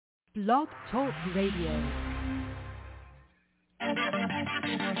Blog Talk Radio.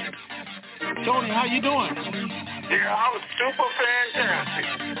 Tony, how you doing? Yeah, I'm super fantastic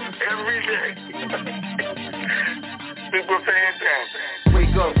every day. Super fantastic.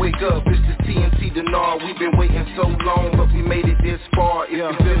 Wake up, it's the TNT Denard. We've been waiting so long, but we made it this far. If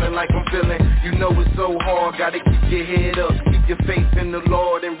you're feeling like I'm feeling, you know it's so hard. Gotta keep your head up, keep your faith in the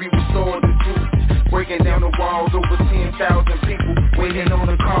Lord, and we restore the truth. Breaking down the walls, over 10,000 people waiting on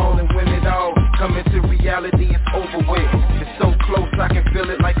a call, and when it all come into reality, it's over with. It's so close, I can feel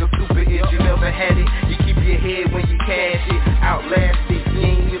it like a super hit. You never had it, you keep your head when you cash it. Outlast it, you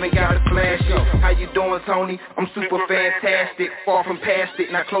ain't even gotta flash it. How you doing, Tony? I'm super fantastic, far from past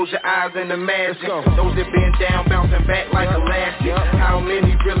it. Now close your eyes and imagine those that been down, bouncing back like elastic. How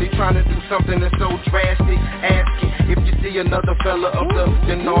many really trying to do something that's so drastic? Ask it if you see another fella of the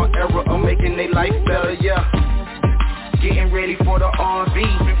Denard era of making their life better, yeah. Getting ready for the RV,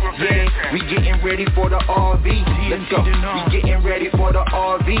 yeah. We getting ready for the RV. Let's go. We getting ready for the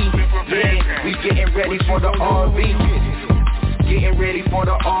RV, yeah. We getting ready for the RV. Getting ready for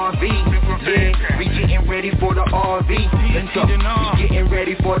the RV, yeah. We getting ready for the RV. Let's go. We getting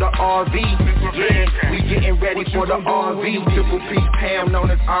ready for the RV, yeah. We getting ready for the RV. Triple P Pam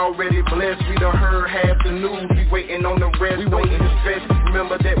known as already blessed. We done heard half the news. We waiting on the rest. We waiting to stress.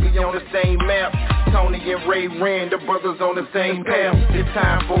 Remember that we on the same map. Tony and Ray Rand, the brothers on the same path. It's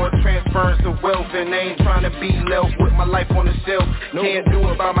time for a transference of wealth, and I ain't trying to be left with my life on the shelf. Can't do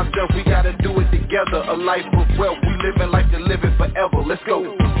it by myself. We gotta do it together. A life of wealth. We living life to live it forever. Let's go.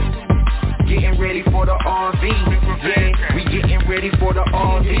 Getting ready for the RV, yeah. We getting ready for the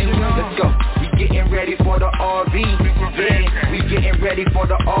RV. Let's go. We getting ready for the RV, yeah. We getting ready for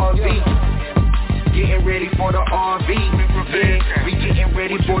the RV. Getting ready for the RV, yeah. We getting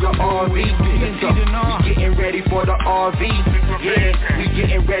ready for the RV. Let's go. We getting ready for the RV, yeah. We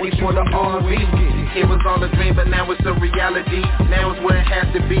getting ready for the RV. It was all a dream, but now it's a reality. Now it's where it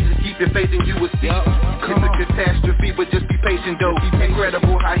has to be. Just keep your faith and you will see. It's a catastrophe, but just be patient though.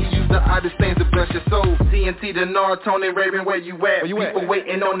 Incredible how he used the oddest things to bless your soul. TNT Denard, Tony Raven, where you at? People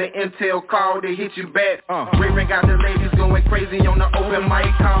waiting on the intel call to hit you back. Raven got the ladies going crazy on the open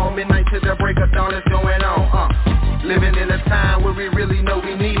mic call. Midnight to the break of dawn is going on. Living in a time where we really know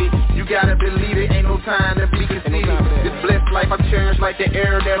we need it. You gotta believe it, ain't no time to be conceited. This blessed life I cherish like the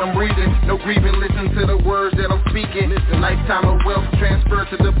air that I'm breathing. No grieving, listen to the words that I'm speaking. Lifetime of wealth transfer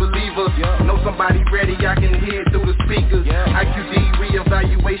to the believer. Know somebody ready, I can hear it through the speakers. IQD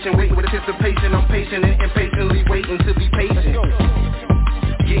reevaluation, waiting with anticipation. I'm patient and impatiently waiting to be patient.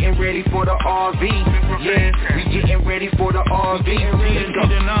 Getting ready for the RV, yeah. We getting ready for the RV. Let's go.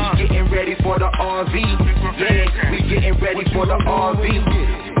 We getting ready for the RV, yeah. We getting ready for the RV.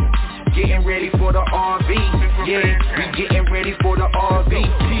 Getting ready for the RV, yeah. We getting ready for the RV.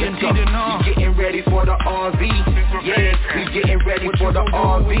 Let's go. We getting ready for the RV, yeah. We getting ready for the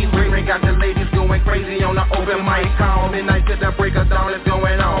RV. Ray got the ladies going crazy on the open mic call. Midnight to the break of dawn is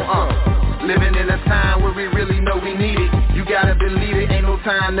going on. Living in a time where we really know we need it. You gotta believe it, ain't no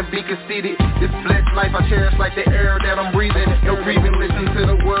time to be conceited. This blessed life I cherish like the air that I'm breathing. No grieving, listen to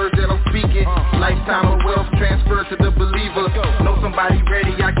the words that I'm speaking. Lifetime of wealth transfer to the believer. Know somebody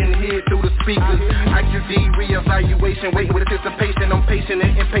ready, I can hear it through the speakers. IQD reevaluation, waiting with anticipation. I'm patient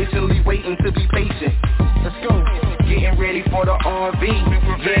and impatiently waiting to be patient. Let's go. Getting ready for the RV,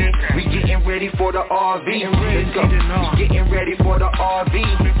 yeah. We getting ready for the RV. Let's go. We getting ready for the RV,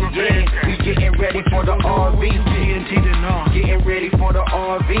 yeah. We getting ready for the RV. Getting ready for the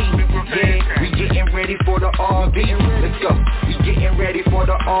RV, yeah. We getting ready for the RV. Let's go. We getting ready for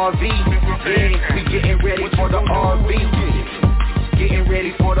the RV, yeah. We getting ready for the RV. Getting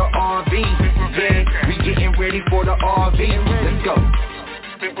ready for the RV, yeah. We getting ready for the RV. Let's go.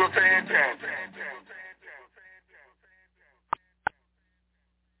 Super fantastic.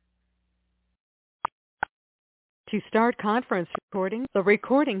 To start conference recording, the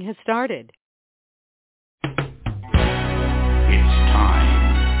recording has started. It's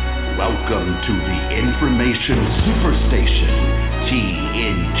time. Welcome to the Information Superstation,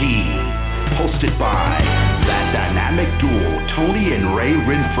 TNT. Hosted by that dynamic duo, Tony and Ray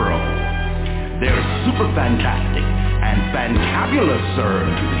Renfro. They're super fantastic and fantabulous, sir,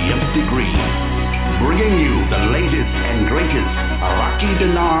 to the nth degree. Bringing you the latest and greatest Iraqi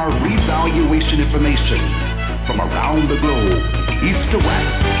dinar revaluation information. From around the globe, east to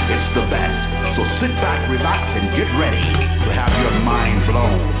west, it's the best. So sit back, relax, and get ready to have your mind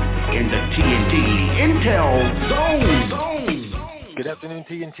blown in the TNT Intel Zone. Good afternoon,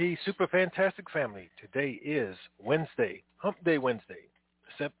 TNT Super Fantastic family. Today is Wednesday, Hump Day Wednesday,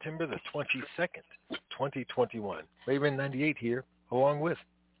 September the 22nd, 2021. Raven 98 here, along with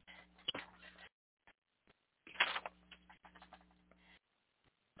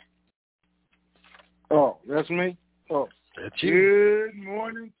That's me? Oh. That's you. Good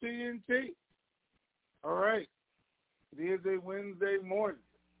morning, TNT. All right. It is a Wednesday morning,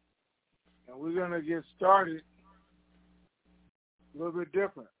 and we're going to get started a little bit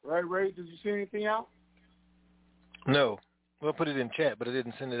different. Right, Ray? Did you see anything out? No. We'll put it in chat, but I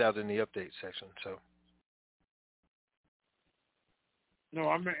didn't send it out in the update section, so. No,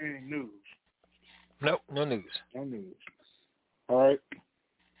 I meant any news. Nope, no news. No news. All right.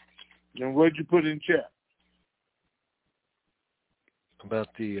 Then what'd you put in chat? About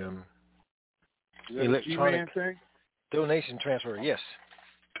the electronic thing? Donation transfer, yes.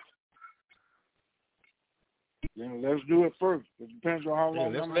 Then let's do it first. It depends on how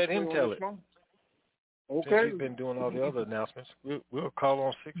long. Let's let him tell it. Okay. Since he's been doing all the other announcements, we'll call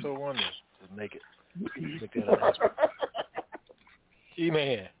on 601 to make that announcement.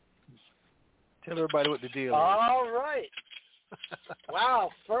 E-Man, tell everybody what the deal is. All right. Wow,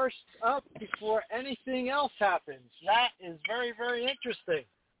 first up before anything else happens. That is very, very interesting.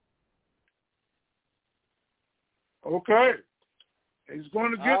 Okay. He's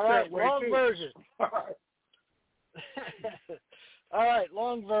going to get that way, long too. Version. All right,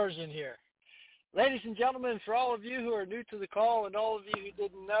 long version here. Ladies and gentlemen, for all of you who are new to the call and all of you who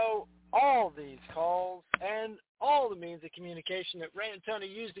didn't know, all these calls and all the means of communication that Ray and Tony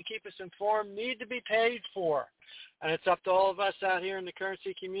use to keep us informed need to be paid for. And it's up to all of us out here in the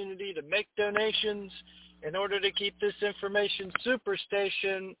currency community to make donations in order to keep this information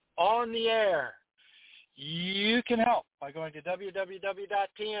superstation on the air. You can help by going to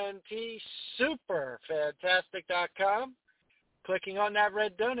www.TNTSuperfantastic.com, clicking on that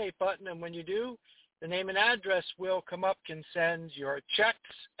red donate button, and when you do, the name and address will come up, can send your checks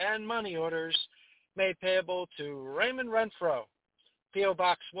and money orders made payable to Raymond Renfro, P.O.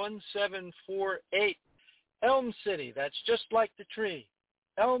 Box 1748, Elm City, that's just like the tree,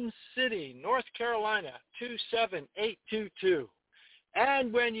 Elm City, North Carolina, 27822.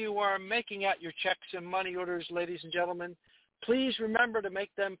 And when you are making out your checks and money orders, ladies and gentlemen, please remember to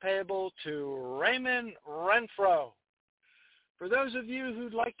make them payable to Raymond Renfro. For those of you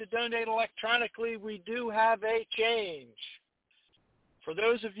who'd like to donate electronically, we do have a change. For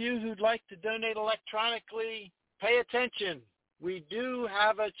those of you who'd like to donate electronically, pay attention. We do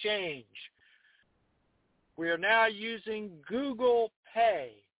have a change. We are now using Google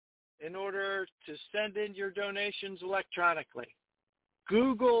Pay in order to send in your donations electronically.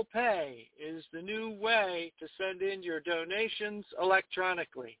 Google Pay is the new way to send in your donations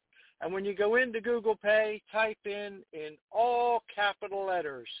electronically. And when you go into Google Pay, type in all capital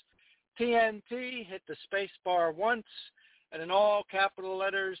letters, TNT, hit the space bar once, and in all capital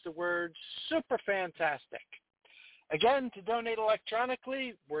letters, the word Superfantastic. Again, to donate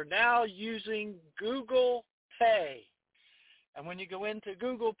electronically, we're now using Google Pay. And when you go into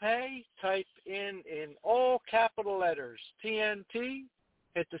Google Pay, type in all capital letters, TNT,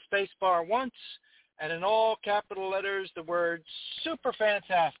 hit the space bar once, and in all capital letters, the word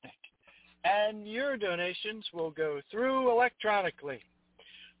Superfantastic. And your donations will go through electronically.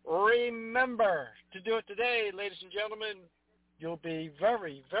 Remember to do it today, ladies and gentlemen. You'll be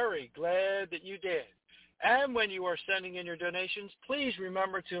very, very glad that you did. And when you are sending in your donations, please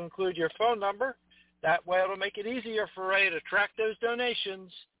remember to include your phone number. That way it'll make it easier for Ray to track those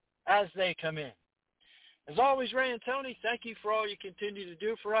donations as they come in. As always, Ray and Tony, thank you for all you continue to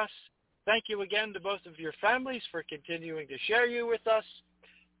do for us. Thank you again to both of your families for continuing to share you with us.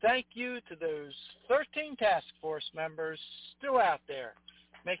 Thank you to those 13 task force members still out there,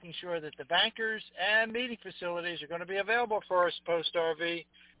 making sure that the bankers and meeting facilities are going to be available for us post-RV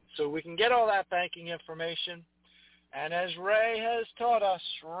so we can get all that banking information. And as Ray has taught us,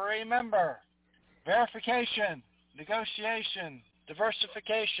 remember, verification, negotiation,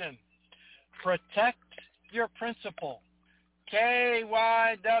 diversification, protect your principal,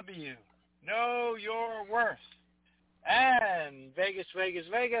 KYW, know your worth, and Vegas, Vegas,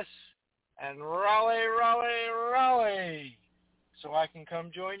 Vegas, and Raleigh, Raleigh, Raleigh, so I can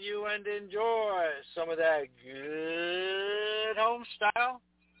come join you and enjoy some of that good home-style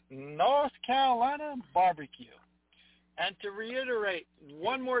North Carolina barbecue. And to reiterate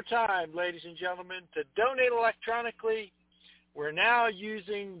one more time, ladies and gentlemen, to donate electronically, we're now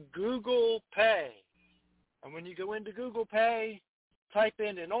using Google Pay. And when you go into Google Pay, type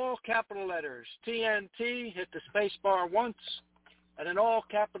in all capital letters, TNT, hit the space bar once, and in all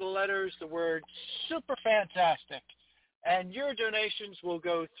capital letters, the word Superfantastic. And your donations will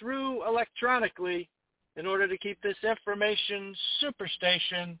go through electronically in order to keep this information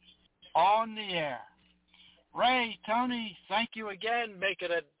superstation on the air. Ray, Tony, thank you again. Make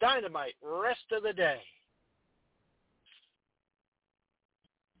it a dynamite rest of the day.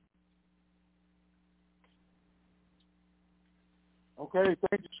 Okay,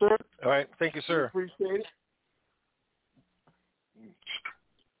 thank you, sir. All right, thank you, sir. Appreciate it.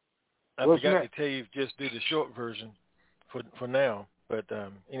 I forgot to tell you, just do the short version for now. But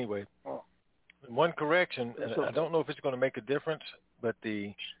anyway, one correction, and I don't know if it's going to make a difference, but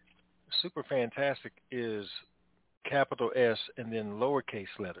the Super Fantastic is capital S and then lowercase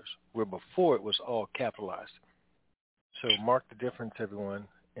letters, where before it was all capitalized. So mark the difference, everyone,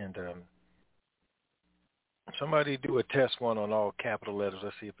 and somebody do a test one on all capital letters.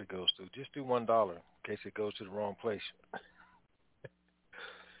 Let's see if it goes through. Just do $1 in case it goes to the wrong place.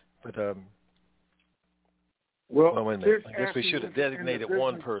 But well, wait a minute. I guess we should have designated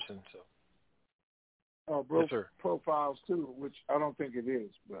one person. So. Bro, yes, sir. Profiles too, which I don't think it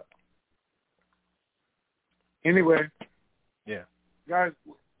is, but anyway. Yeah. Guys,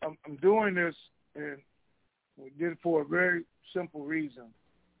 I'm doing this, and we did it for a very simple reason.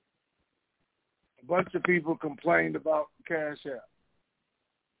 A bunch of people complained about Cash App.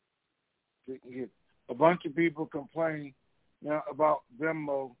 A bunch of people complained now about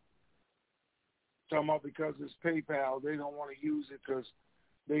Venmo, talking about because it's PayPal, they don't want to use it because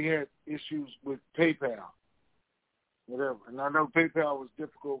they had issues with PayPal, whatever. And I know PayPal was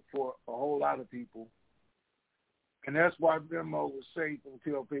difficult for a whole lot of people. And that's why Venmo was safe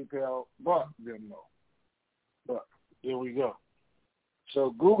until PayPal bought Venmo. But here we go.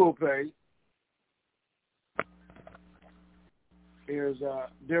 So Google Pay is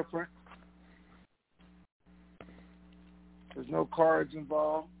different. There's no cards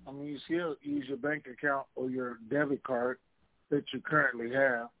involved. I mean, you still use your bank account or your debit card that you currently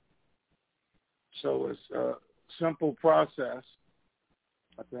have. So it's a simple process,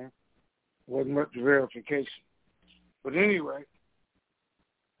 I think. Wasn't much verification. But anyway,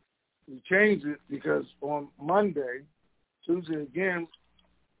 we changed it because on Monday, Tuesday again,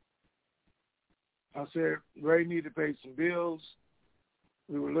 I said, Ray need to pay some bills.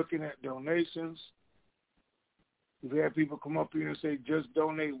 We were looking at donations. We've had people come up here and say, just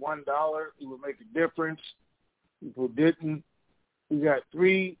donate $1. It would make a difference. People didn't. We got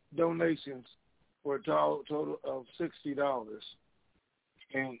 3 donations for a total of $60.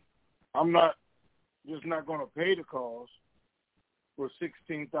 And I'm just not going to pay the calls for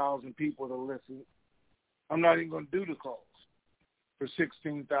 16,000 people to listen. I'm not even going to do the calls for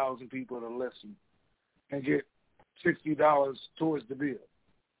 16,000 people to listen and get $60 towards the bill.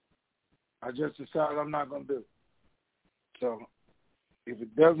 I just decided I'm not going to do it. So if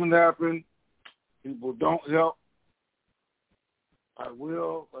it doesn't happen, people don't help, I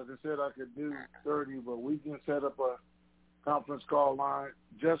will. Like I said, I could do 30, but we can set up a conference call line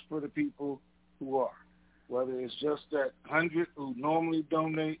just for the people who are, whether it's just that 100 who normally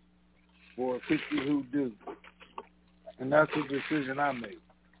donate or 50 who do. And that's the decision I made.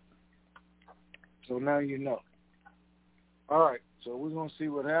 So now you know. All right, so we're going to see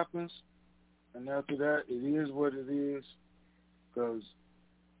what happens. And after that, it is what it is. Because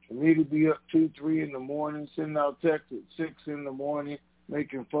for me to be up 2, 3 in the morning, sending out texts at 6 in the morning,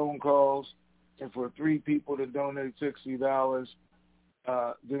 making phone calls, and for 3 people to donate $60,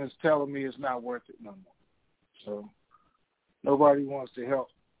 then it's telling me it's not worth it no more. So nobody wants to help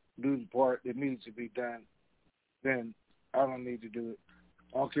do the part that needs to be done, then I don't need to do it.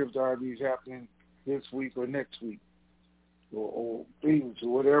 I don't care if the RV is happening this week or next week or even to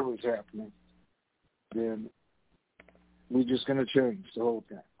whatever is happening, then we're just going to change the whole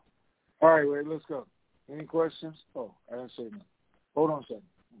thing. All right, Ray, let's go. Any questions? Oh, I didn't say nothing. Hold on a second.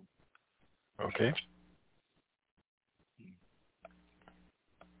 Okay.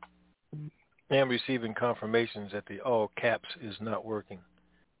 I am receiving confirmations that the all caps is not working.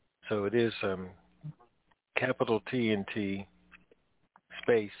 So it is capital TNT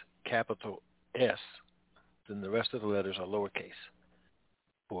space capital S. Then the rest of the letters are lowercase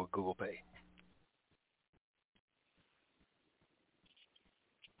for Google Pay.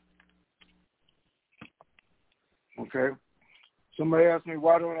 Okay. Somebody asked me,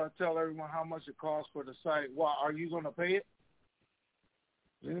 why don't I tell everyone how much it costs for the site? Why? Are you going to pay it?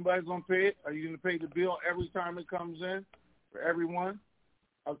 Is anybody going to pay it? Are you going to pay the bill every time it comes in for everyone?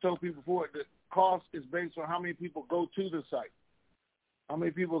 I've told people before, the cost is based on how many people go to the site, how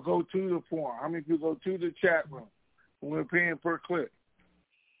many people go to the forum, how many people go to the chat room, and we're paying per click.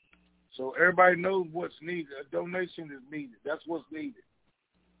 So everybody knows what's needed. A donation is needed. That's what's needed.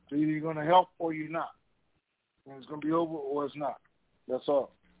 So either you're going to help or you're not. And it's going to be over or it's not. That's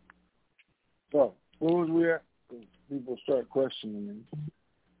all. So, where was we at? People start questioning me.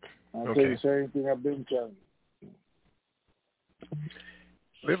 I'll tell you the same thing I've been telling you.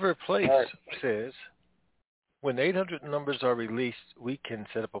 River Place says, when 800 numbers are released, we can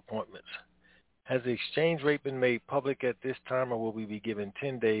set up appointments. Has the exchange rate been made public at this time, or will we be given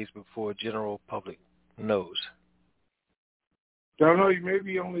 10 days before general public knows? Don't know. You may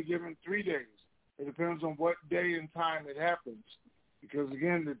be only given 3 days. It depends on what day and time it happens. Because,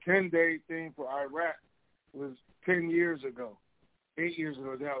 again, the 10-day thing for Iraq was 10 years ago. 8 years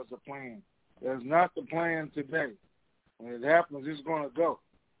ago, that was the plan. That's not the plan today. When it happens, it's going to go.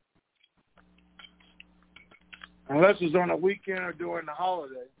 Unless it's on a weekend or during the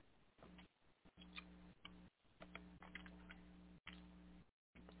holiday.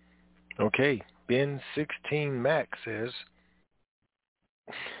 Okay. Ben16 Mac says,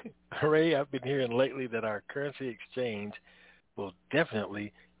 Ray, I've been hearing lately that our currency exchange will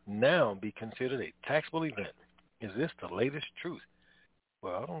definitely now be considered a taxable event. Is this the latest truth?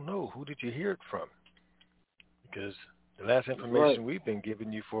 Well, I don't know. Who did you hear it from? Because the last information we've been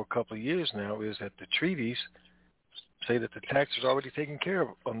giving you for a couple of years now is that the treaties say that the tax is already taken care of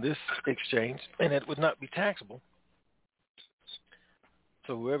on this exchange, and it would not be taxable.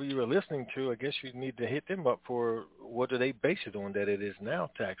 So whoever you were listening to, I guess you need to hit them up for what do they base it on that it is now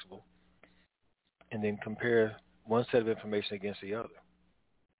taxable, and then compare one set of information against the other.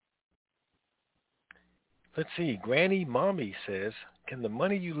 Let's see. Granny Mommy says, can the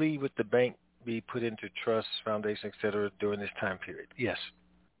money you leave with the bank be put into trusts, foundations, etc. during this time period? Yes.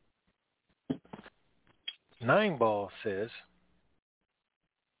 Nine Ball says,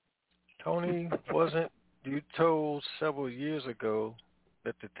 Tony, wasn't you told several years ago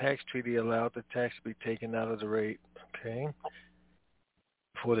that the tax treaty allowed the tax to be taken out of the rate? Okay.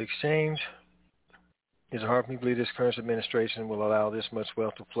 For the exchange, it's hard for me to believe this current administration will allow this much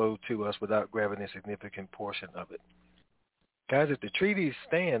wealth to flow to us without grabbing a significant portion of it. Guys, if the treaties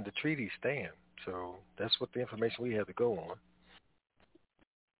stand, the treaties stand. So that's what the information we have to go on.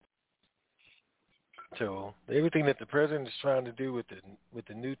 So everything that the president is trying to do with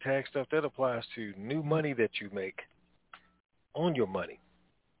the new tax stuff, that applies to new money that you make on your money.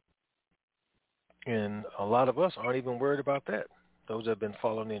 And a lot of us aren't even worried about that. Those have been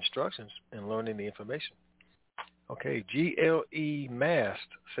following the instructions and learning the information. Okay, GLE Mast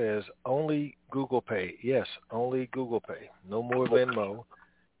says only Google Pay. Yes, only Google Pay. No more Venmo.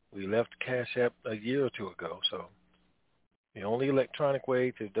 We left Cash App a year or two ago, so the only electronic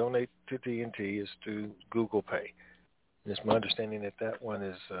way to donate to TNT is through Google Pay. And it's my understanding that that one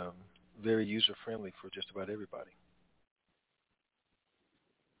is very user-friendly for just about everybody.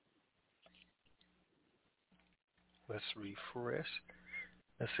 Let's refresh.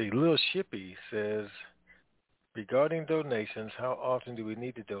 Let's see. Lil Shippy says, regarding donations, how often do we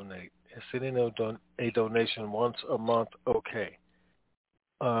need to donate? Is sending a donation once a month okay?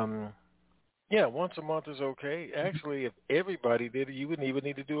 Yeah, once a month is okay. Actually, if everybody did it, you wouldn't even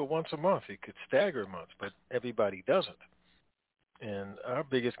need to do it once a month. It could stagger months, but everybody doesn't. And our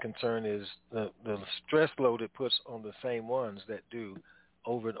biggest concern is the stress load it puts on the same ones that do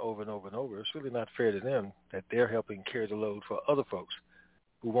over and over and over and over. It's really not fair to them that they're helping carry the load for other folks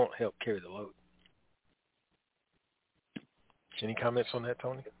who won't help carry the load. Any comments on that,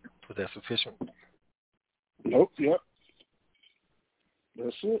 Tony? Was that sufficient? Nope, yep.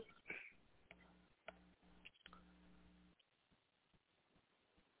 That's it.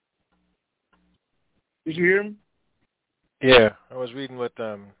 Did you hear me? Yeah, I was reading what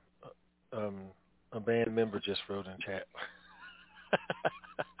a band member just wrote in chat.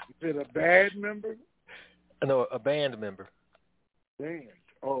 Is it a bad member? No, a band member. Band.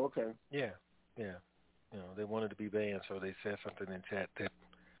 Oh, okay. Yeah. You know, they wanted to be banned, so they said something in chat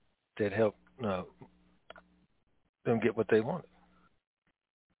that helped them get what they wanted.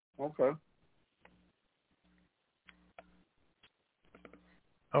 Okay.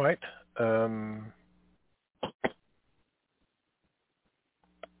 All right.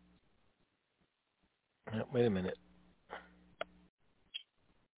 Wait a minute.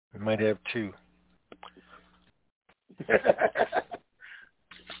 We might have two.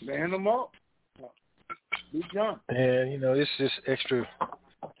 Man them up. Be John. And, you know, it's just extra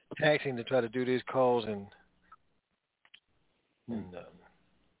taxing to try to do these calls and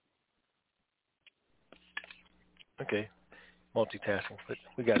okay, multitasking, but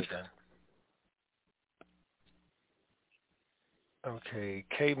we got it done. Okay,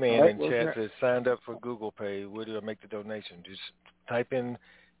 K-Man in chat says, signed up for Google Pay. Where do I make the donation? Just type in,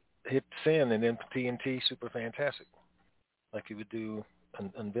 hit send, and then TNTSuperfantastic, like you would do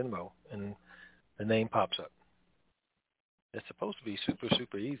on Venmo, and the name pops up. It's supposed to be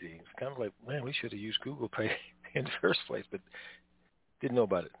super easy. It's kind of like, man, we should have used Google Pay in the first place, but didn't know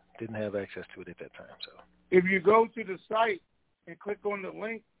about it. Didn't have access to it at that time. So if you go to the site and click on the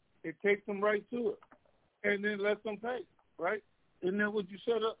link, it takes them right to it, and then lets them pay, right? Isn't that what you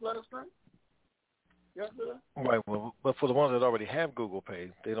set up last night? yesterday? Right. Well, but for the ones that already have Google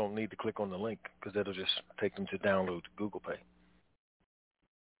Pay, they don't need to click on the link because that'll just take them to download Google Pay.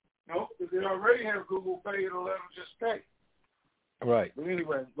 No, if they already have Google Pay, it'll let them just pay. Right. But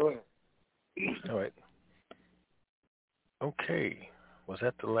anyway, go ahead. All right. Okay. Was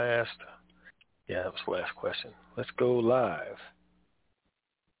that the last? Yeah, that was the last question. Let's go live.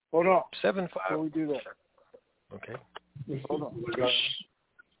 Hold on. 7-5. Before we do that. Okay. Hold on.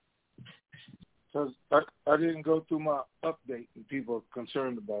 Because I didn't go through my update and people are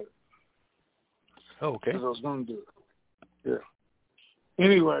concerned about it. Oh, okay. Because I was going to do it. Yeah.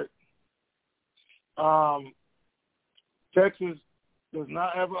 Anyway, Texas does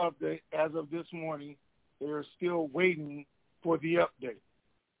not have an update as of this morning. They are still waiting for the update.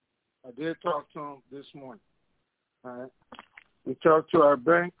 I did talk to them this morning. All right. We talked to our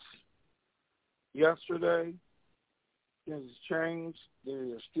banks yesterday. Things has changed. They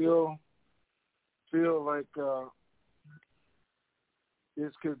are still feel like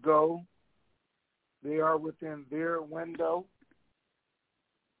this could go. They are within their window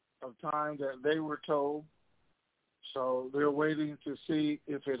of time that they were told. So they're waiting to see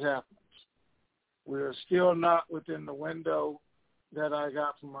if it happens. We're still not within the window that I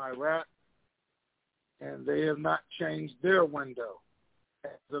got from Iraq, and they have not changed their window.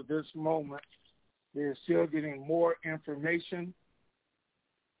 As of this moment, they're still getting more information.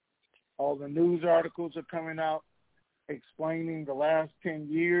 All the news articles are coming out explaining the last 10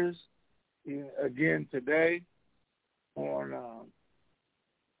 years, again today, on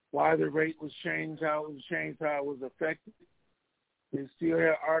why the rate was changed, how it was changed, how it was affected. They still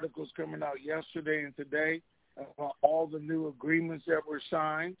have articles coming out yesterday and today about all the new agreements that were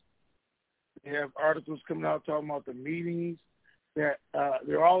signed. They have articles coming out talking about the meetings that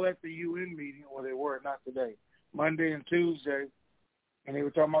they're all at the UN meeting, or they were, not today, Monday and Tuesday, and they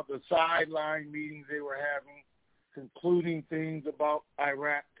were talking about the sideline meetings they were having, concluding things about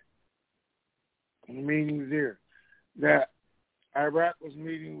Iraq and the meetings there. That Iraq was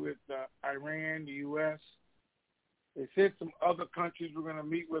meeting with Iran, the U.S. They said some other countries were going to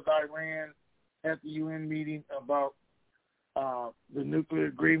meet with Iran at the UN meeting about the nuclear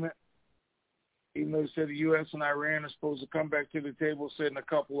agreement, even though they said the U.S. and Iran are supposed to come back to the table, said in a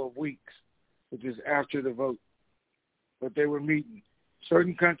couple of weeks, which is after the vote. But they were meeting.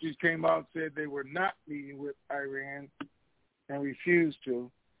 Certain countries came out and said they were not meeting with Iran and refused to,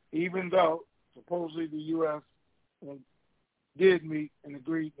 even though supposedly the U.S. did meet and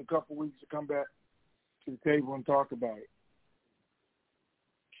agreed in a couple of weeks to come back to the table and talk about it.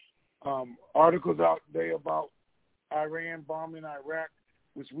 Articles out today about Iran bombing Iraq,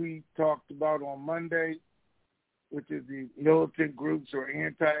 which we talked about on Monday, which is the militant groups or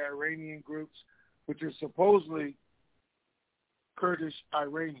anti-Iranian groups, which are supposedly Kurdish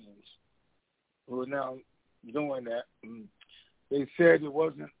Iranians who are now doing that. And they said it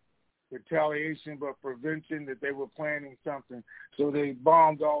wasn't retaliation but prevention, that they were planning something. So they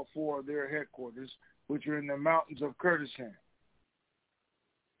bombed all four of their headquarters, which are in the mountains of Kurdistan.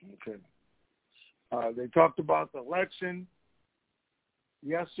 Okay. They talked about the election.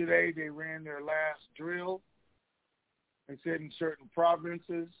 Yesterday they ran their last drill. They said in certain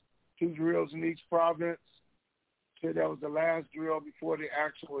provinces, 2 drills in each province. Said that was the last drill before the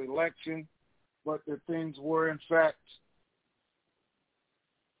actual election, but the things were in fact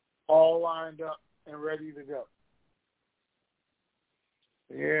all lined up and ready to go.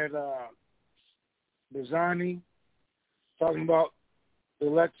 They had Barzani talking about the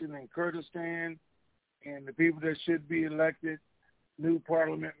election in Kurdistan and the people that should be elected, new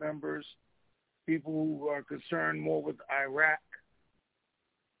parliament members, people who are concerned more with Iraq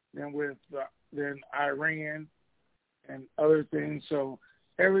than Iran and other things. So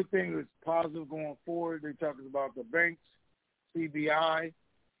everything is positive going forward. They're talking about the banks, CBI,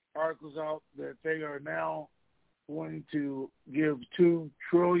 articles out that they are now going to give 2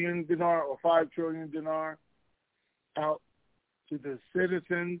 trillion dinar or 5 trillion dinar out to the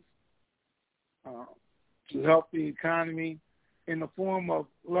citizens to help the economy in the form of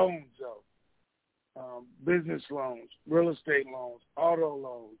loans, though. Business loans, real estate loans, auto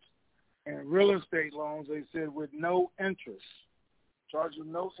loans. And real estate loans, they said, with no interest,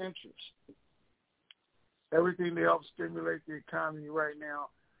 charging no interest. Everything to help stimulate the economy right now.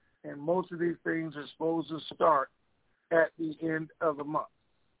 And most of these things are supposed to start at the end of the month.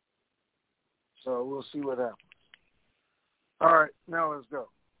 So we'll see what happens. All right, now let's go.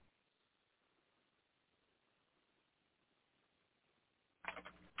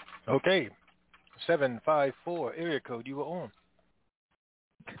 Okay. 754, area code, you were on.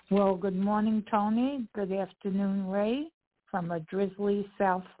 Well, good morning, Tony. Good afternoon, Ray, from a drizzly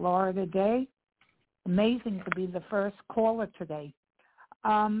South Florida day. Amazing to be the first caller today.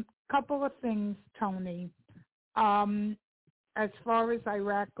 Couple of things, Tony. As far as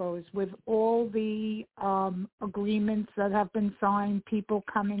Iraq goes, with all the agreements that have been signed, people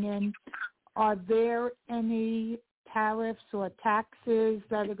coming in, are there any tariffs or taxes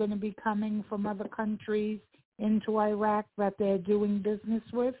that are going to be coming from other countries into Iraq that they're doing business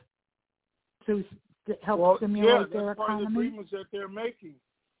with to help stimulate their economy? Part of the agreements that they're making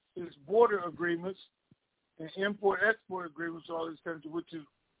is border agreements and import-export agreements with all these countries, which is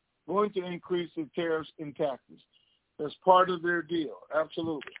going to increase the tariffs and taxes. That's part of their deal,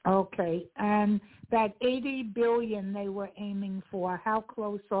 absolutely. Okay, and that $80 billion they were aiming for, how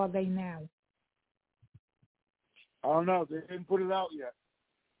close are they now? I don't know. They didn't put it out yet,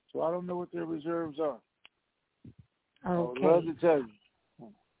 so I don't know what their reserves are. Okay. I'd love to tell you.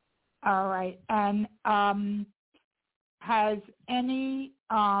 All right, and has any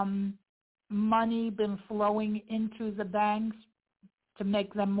money been flowing into the banks to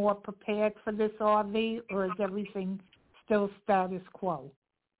make them more prepared for this RV, or is everything still status quo?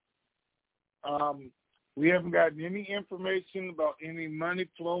 We haven't gotten any information about any money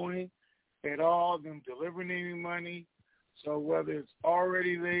flowing at all, them delivering any money. So whether it's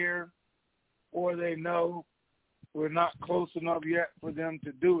already there or they know we're not close enough yet for them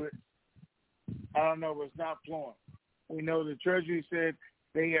to do it, I don't know, but it's not flowing. We know the Treasury said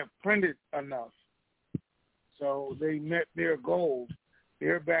they have printed enough. So they met their goal.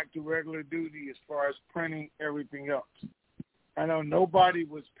 They're back to regular duty as far as printing everything else. I know nobody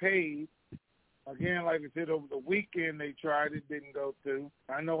was paid. Again, like I said, over the weekend they tried, it didn't go through.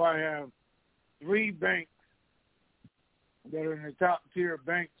 I know I have 3 banks that are in the top tier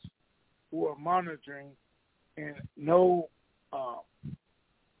banks who are monitoring, and no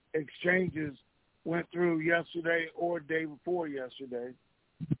exchanges went through yesterday or day before yesterday.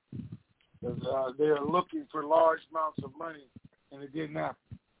 Because they are looking for large amounts of money, and it didn't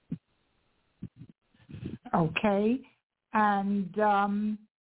happen. Okay. And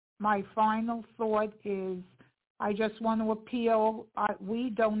my final thought is I just want to appeal. We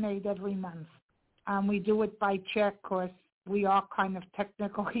donate every month, and we do it by check because we are kind of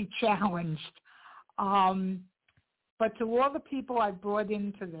technically challenged. But to all the people I brought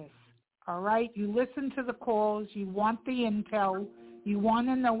into this, all right, you listen to the calls, you want the intel, you want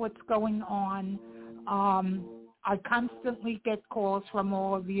to know what's going on. I constantly get calls from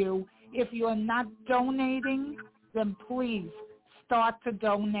all of you. If you're not donating, then please start to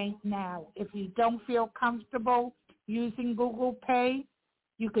donate now. If you don't feel comfortable using Google Pay,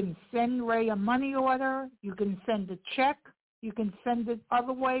 you can send Ray a money order, you can send a check, you can send it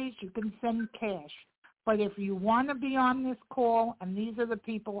other ways, you can send cash. But if you want to be on this call, and these are the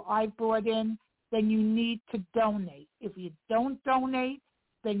people I brought in, then you need to donate. If you don't donate,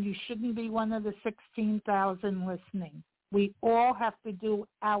 then you shouldn't be one of the 16,000 listening. We all have to do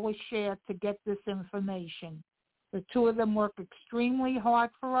our share to get this information. The 2 of them work extremely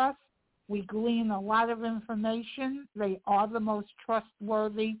hard for us. We glean a lot of information. They are the most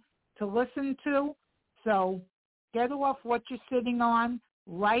trustworthy to listen to. So get off what you're sitting on,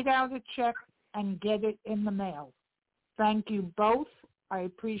 write out a check, and get it in the mail. Thank you both. I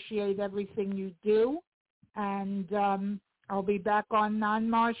appreciate everything you do. And I'll be back on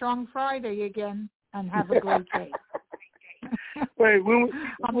Non-Mahjong Friday again, and have a great day. Wait,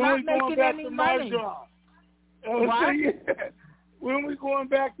 I'm not making any money. When are we going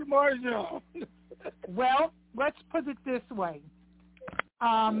back to Mahjong? Well, let's put it this way.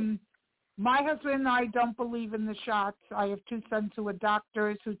 My husband and I don't believe in the shots. I have 2 sons who are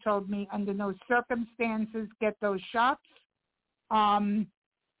doctors who told me under no circumstances get those shots.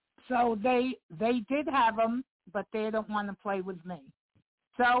 So they did have them, but they don't want to play with me.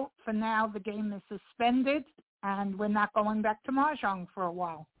 So for now, the game is suspended, and we're not going back to Mahjong for a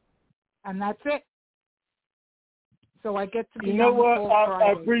while. And that's it. So I get to be. You know what?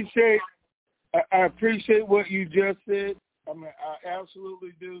 I appreciate what you just said. I mean, I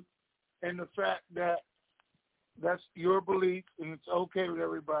absolutely do. And the fact that that's your belief and it's okay with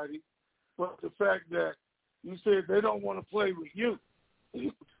everybody. But the fact that you said they don't want to play with you.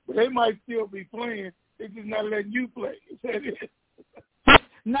 But they might still be playing. They're just not letting you play. Is that it?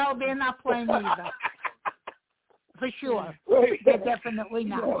 No, they're not playing either. For sure. They're definitely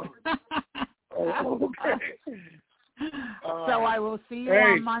not. Okay. So I will see you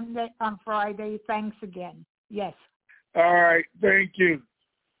on Friday. Thanks again. Yes. All right. Thank you.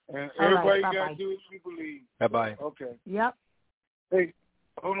 And everybody got to do what you believe. Bye-bye. Okay. Yep. Hey,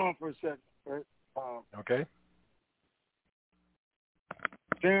 hold on for a second. Right? Okay.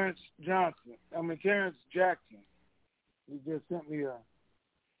 Terrence Jackson. He just sent me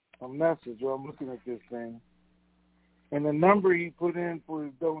a message, or I'm looking at this thing, and the number he put in for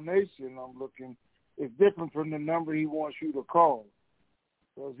his donation, I'm looking, is different from the number he wants you to call.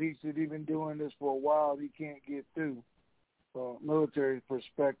 Because he said he's been doing this for a while, he can't get through from a military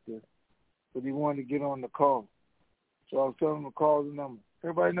perspective, but he wanted to get on the call. So I was telling him to call the number.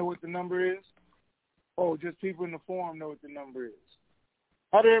 Everybody know what the number is? Oh, just people in the forum know what the number is.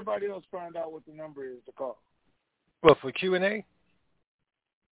 How did everybody else find out what the number is to call? Well, for Q&A?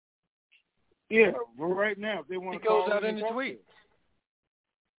 Yeah, for right now, if they want to call. It goes out in the tweet.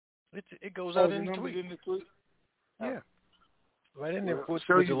 It goes out in the tweet. In the tweet? Yeah. Right in there. Well,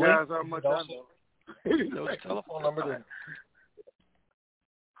 show you guys how much I know. The telephone number there.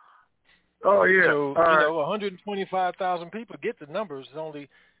 Oh, yeah. So, 125,000 people get the numbers. Only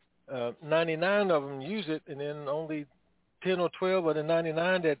 99 of them use it, and then only 10 or 12 of the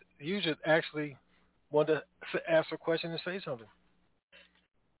 99 that use it actually want to ask a question and say something.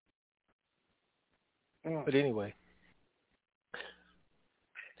 But anyway.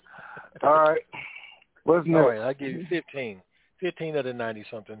 All right. What's next? All right, I give you 15. 15 of the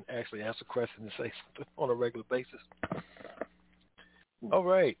 90-something actually ask a question and say something on a regular basis. All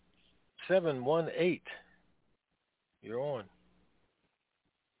right. 718. You're on.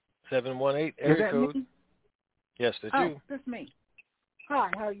 718 area code. Me? Yes, that's you. That's me. Hi,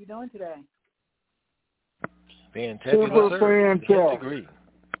 how are you doing today? Fantastic, sir.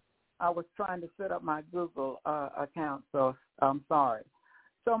 I was trying to set up my Google account, so I'm sorry.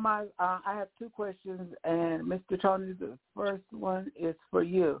 So I have two questions, and Mr. Tony, the first one is for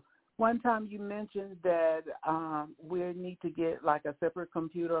you. One time you mentioned that we need to get like a separate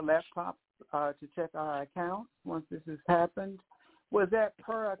computer or laptop to check our accounts once this has happened. Was that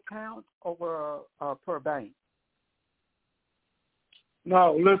per account or per bank?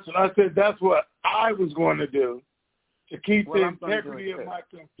 No, listen, I said that's what I was going to do to keep the integrity of my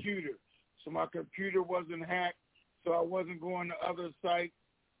computer. So my computer wasn't hacked, so I wasn't going to other sites,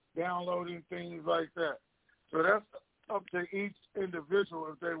 downloading things like that. So that's up to each individual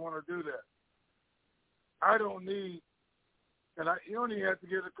if they want to do that. I don't need, you don't even have to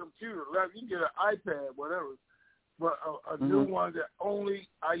get a computer. You can get an iPad, whatever, but a new one that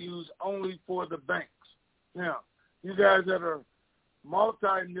I use only for the banks. Now, you guys that are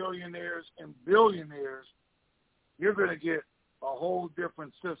multi-millionaires and billionaires, you're going to get a whole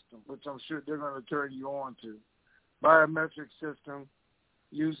different system, which I'm sure they're going to turn you on to. Biometric system,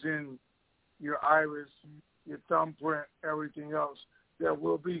 using your iris, your thumbprint, everything else, that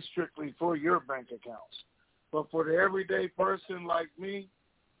will be strictly for your bank accounts. But for the everyday person like me,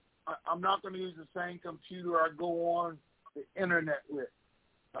 I'm not going to use the same computer I go on the internet with.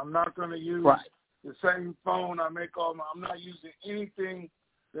 I'm not going to use the same phone I make I'm not using anything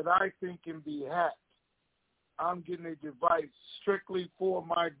that I think can be hacked. I'm getting a device strictly for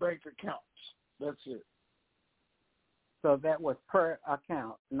my bank accounts. That's it. So that was per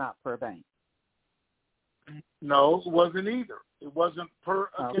account, not per bank? No, it wasn't either. It wasn't per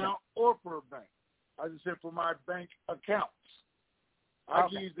account or per bank. I just said for my bank accounts. I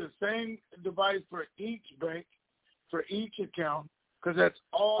use the same device for each bank, for each account, because that's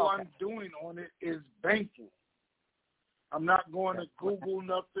all I'm doing on it is banking. I'm not going to Google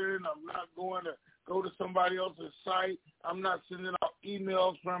nothing. I'm not going to go to somebody else's site. I'm not sending out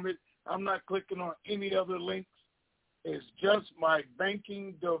emails from it. I'm not clicking on any other links. It's just my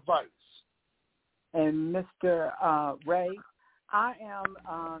banking device. And Mr. Ray,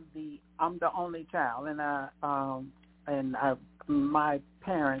 I'm the only child, and my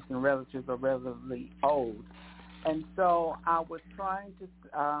parents and relatives are relatively old, and so I was trying to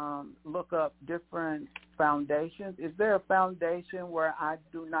look up different foundations. Is there a foundation where I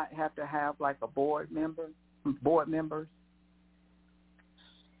do not have to have like a board members?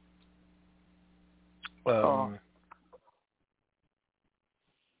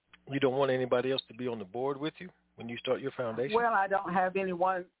 You don't want anybody else to be on the board with you when you start your foundation? Well, I don't have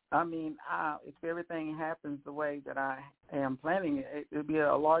anyone. I mean, if everything happens the way that I am planning it, it'll be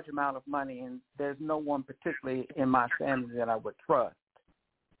a large amount of money, and there's no one particularly in my family that I would trust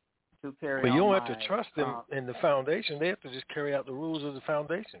to carry on. But you don't have to trust them in the foundation. They have to just carry out the rules of the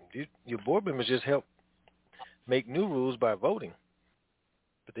foundation. Your board members just help make new rules by voting,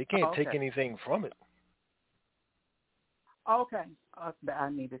 but they can't take anything from it. Okay. I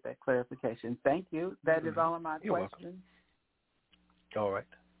needed that clarification. Thank you. That is all of my questions. Welcome. All right.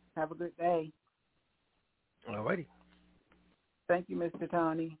 Have a good day. All righty. Thank you, Mr.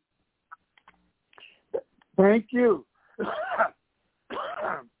 Tony. Thank you.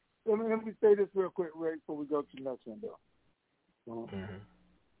 Let me say this real quick, Ray, before we go to the next one, though.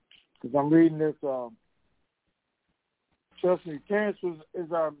 Because I'm reading this Trust me, Terrence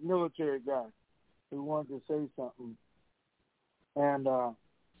is our military guy who wanted to say something. And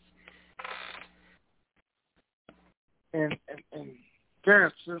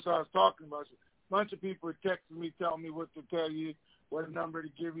Terrence, since I was talking about you, a bunch of people are texting me, telling me what to tell you, what number to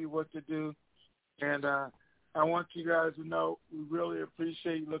give you, what to do. And I want you guys to know we really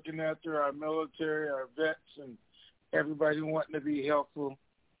appreciate looking after our military, our vets, and everybody wanting to be helpful.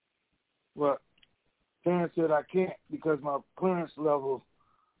 But Terrence said I can't because my clearance level,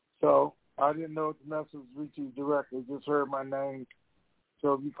 so I didn't know if the message reached you directly. Just heard my name.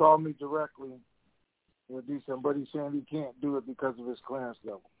 So if you call me directly, it'll do something. But he's saying he can't do it because of his clearance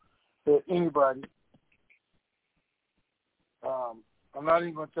level. But anybody, I'm not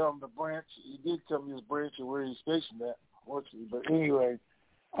even going to tell him the branch. He did tell me his branch and where he's stationed at, unfortunately. But anyway,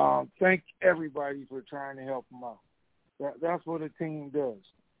 thank everybody for trying to help him out. That's what a team does.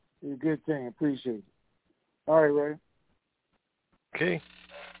 It's a good thing. Appreciate it. All right, Ray. Okay.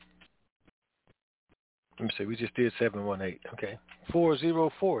 Let me see. We just did 718. Okay.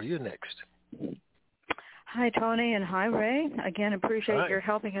 404. You're next. Hi, Tony, and hi, Ray. Again, appreciate your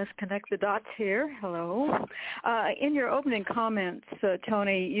helping us connect the dots here. Hello. In your opening comments,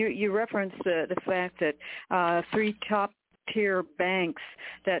 Tony, you referenced the fact that 3 top-tier banks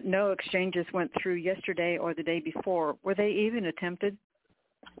that no exchanges went through yesterday or the day before, were they even attempted?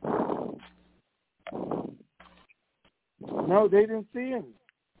 No, they didn't see him.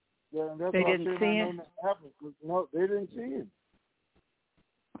 Yeah, they didn't see him? No, they didn't see him.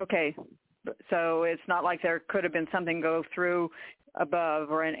 Okay. So it's not like there could have been something go through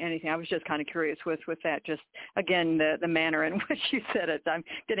above or anything. I was just kind of curious with that. Just, again, the manner in which you said it. I'm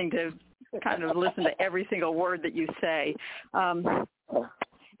getting to kind of listen to every single word that you say.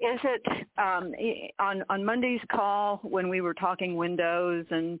 Is it on Monday's call when we were talking windows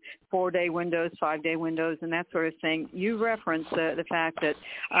and 4-day windows, 5-day windows, and that sort of thing, you referenced the fact that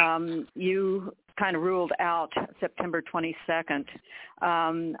you kind of ruled out September 22nd.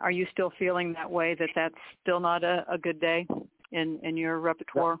 Are you still feeling that way, that that's still not a good day in your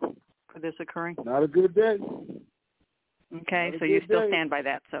repertoire for this occurring? Not a good day. Okay, so you still stand by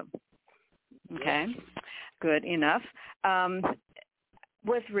that. So, okay, good enough.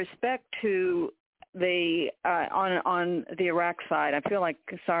 With respect to the on the Iraq side, I feel like,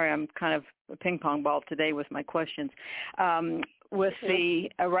 sorry, I'm kind of a ping pong ball today with my questions. With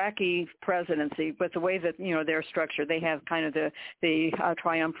the Iraqi presidency, with the way that they're structured, they have kind of the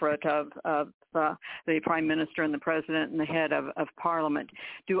triumvirate of the prime minister and the president and the head of parliament.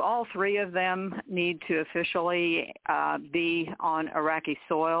 Do all 3 of them need to officially be on Iraqi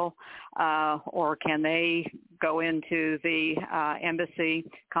soil, or can they go into the embassy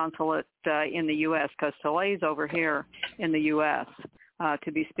consulate in the U.S. because Soleil's over here in the U.S.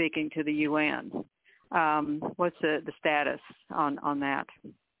 To be speaking to the UN? What's the status on that?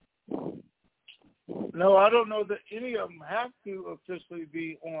 No, I don't know that any of them have to officially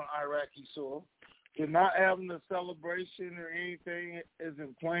be on Iraqi soil. They're not having a celebration or anything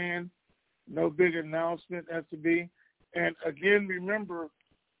isn't planned. No big announcement has to be. And again, remember,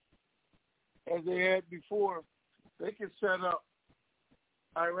 as they had before, they can set up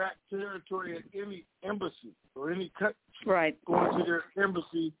Iraq territory at any embassy or any country. Right. Going to their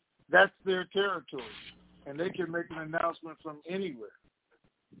embassy, that's their territory. And they can make an announcement from anywhere.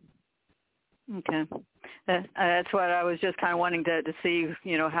 Okay. That's what I was just kind of wanting to see,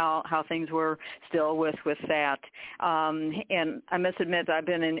 how things were still with that. And I must admit I've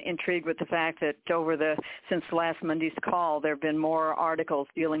been intrigued with the fact that since last Monday's call, there have been more articles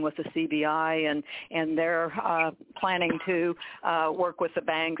dealing with the CBI and they're planning to work with the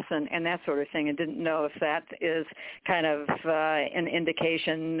banks and that sort of thing. And didn't know if that is kind of an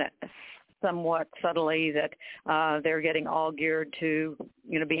indication somewhat subtly that they're getting all geared to,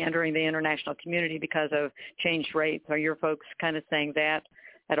 be entering the international community because of changed rates. Are your folks kind of saying that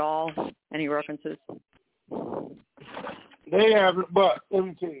at all? Any references? They haven't, but let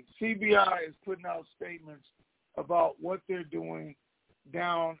me tell you, CBI is putting out statements about what they're doing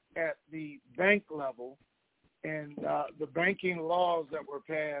down at the bank level and the banking laws that were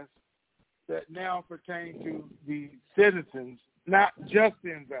passed that now pertain to the citizens, not just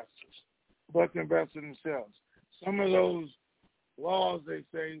the investors, but the investors themselves. Some of those laws, they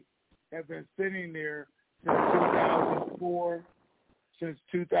say, have been sitting there since 2004, since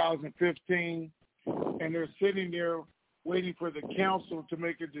 2015, and they're sitting there waiting for the council to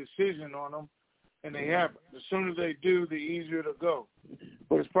make a decision on them, and they haven't. The sooner they do, the easier to go.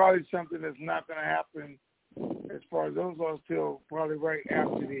 But it's probably something that's not going to happen as far as those laws till probably right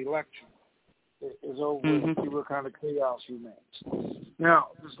after the election is over and see what kind of chaos remains. Now,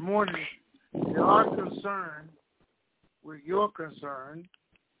 this morning, there are concerns with your concern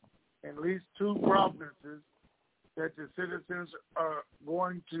in at least 2 provinces that the citizens are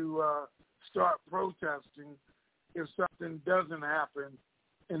going to start protesting if something doesn't happen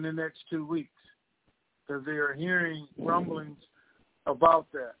in the next 2 weeks, because they are hearing rumblings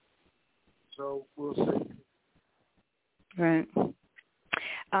about that. So we'll see. Right.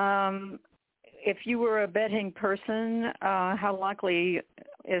 If you were a betting person, how likely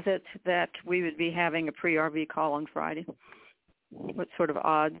is it that we would be having a pre-RV call on Friday? What sort of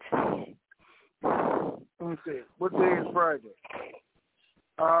odds? Let me see. What day is Friday?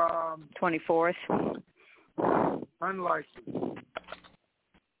 24th. Unlikely.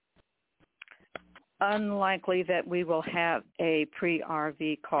 Unlikely that we will have a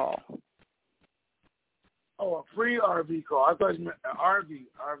pre-RV call. Oh, a free RV call. I thought you meant an RV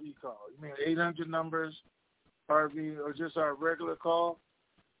call. You mean 800 numbers RV or just our regular call?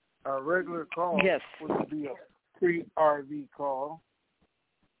 Our regular call would be a free RV call.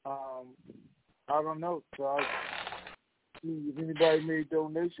 I don't know. So I'll see if anybody made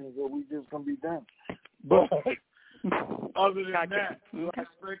donations or we just going to be done. But other than that, do I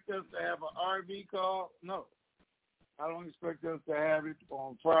expect us to have an RV call? No. I don't expect us to have it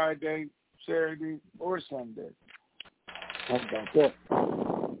on Friday, Saturday, or Sunday. How about that?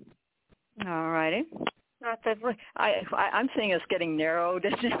 All righty. I'm seeing us getting narrowed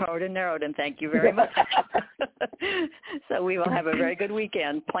and narrowed, and thank you very much. So we will have a very good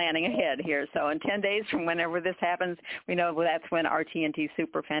weekend planning ahead here. So in 10 days from whenever this happens, we know that's when our TNT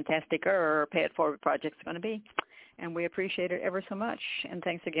Super Fantastic or Pay It Forward project is going to be. And we appreciate it ever so much. And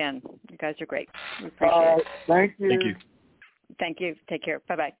thanks again. You guys are great. We appreciate it. Thank you. Thank you. Thank you. Take care.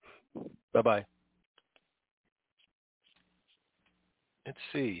 Bye-bye. Bye-bye. Let's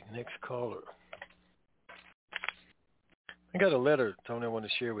see. Next caller. I got a letter, Tony, I want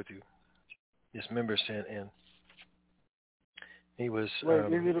to share with you. This member sent in. He was...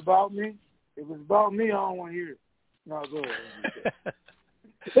 Wait, is it about me? If it's about me, I don't want to hear it. No, go ahead.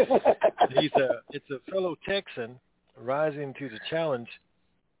 It's a fellow Texan rising to the challenge.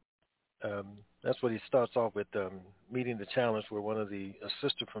 That's what he starts off with, meeting the challenge where a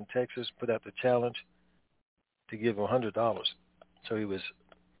sister from Texas put out the challenge to give him $100. So he was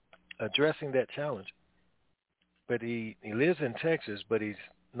addressing that challenge. But he lives in Texas, but he's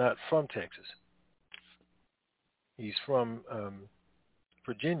not from Texas. He's from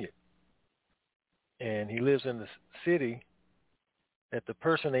Virginia. And he lives in the city that the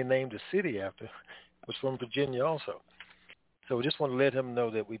person they named the city after was from Virginia also. So we just want to let him know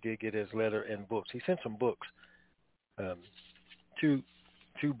that we did get his letter and books. He sent some books, two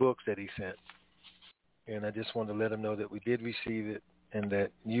books that he sent. And I just wanted to let him know that we did receive it and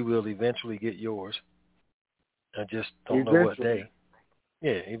that you will eventually get yours. I just don't know what day.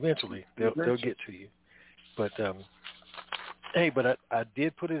 Yeah, eventually they'll get to you. But but I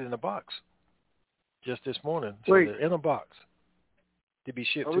did put it in a box just this morning. So they're in a box to be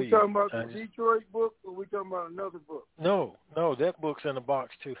shipped to you. Are we talking about the Detroit book, or are we talking about another book? No, that book's in a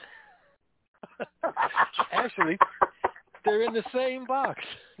box too. Actually, they're in the same box.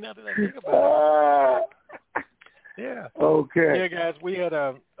 Now that I think about it. Yeah. Okay. Yeah, guys, we had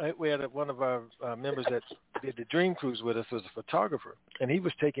one of our members that did the Dream Cruise with us was a photographer, and he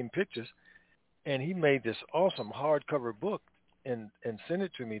was taking pictures, and he made this awesome hardcover book and sent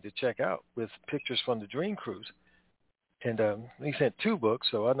it to me to check out with pictures from the Dream Cruise. And he sent 2 books,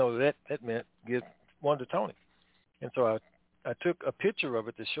 so I know that meant give one to Tony. And so I took a picture of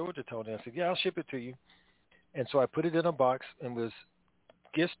it to show it to Tony. I said, yeah, I'll ship it to you. And so I put it in a box and was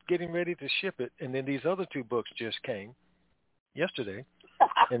just getting ready to ship it, and then these other 2 books just came yesterday.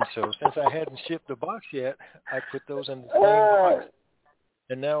 And so since I hadn't shipped the box yet, I put those in the same box.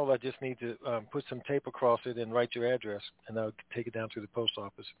 And now I just need to put some tape across it and write your address, and I'll take it down to the post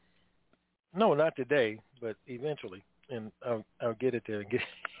office. No, not today, but eventually. And I'll get it there and get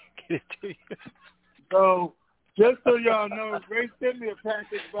it to you. So just so y'all know, Ray sent me a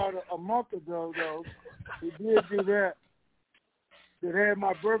package about a month ago, though. He did do that. It had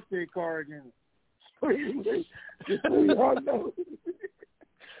my birthday card in it. So anyway, just so y'all know.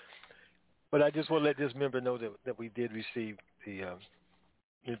 But I just want to let this member know that we did receive the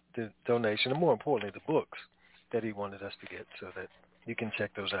donation, and more importantly, the books that he wanted us to get, so that you can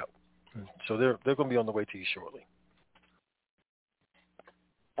check those out. So they're going to be on the way to you shortly.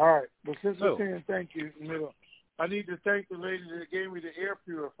 All right. Well, since we're saying thank you, I need to thank the lady that gave me the air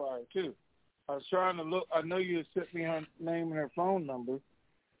purifier, too. I was trying to look. I know you had sent me her name and her phone number,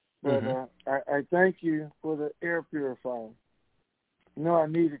 but I thank you for the air purifier. You know I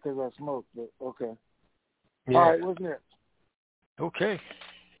need it because I smoke, but okay. Yeah. All right, what's next? Okay.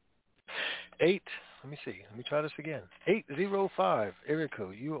 8 Let me see. Let me try this again. 805, area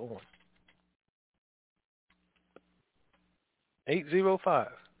code. You are on. 805.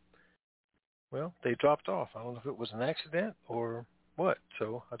 Well, they dropped off. I don't know if it was an accident or what.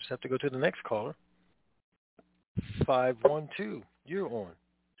 So I'll just have to go to the next caller. 512. You're on.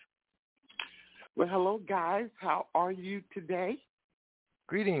 Well, hello, guys. How are you today?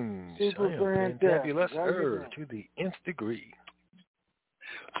 Greetings. Super I am fantabulous to the nth degree.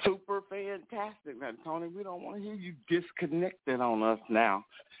 Super fantastic. Now, Tony, we don't want to hear you disconnected on us now.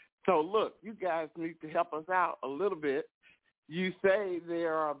 So, look, you guys need to help us out a little bit. You say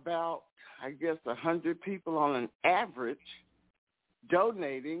there are about, I guess, 100 people on an average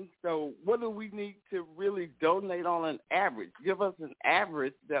donating. So what do we need to really donate on an average? Give us an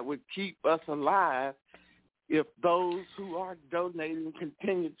average that would keep us alive if those who are donating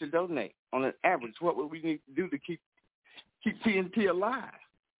continue to donate on an average. What would we need to do to keep TNT alive?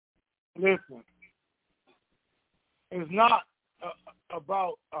 Listen, it's not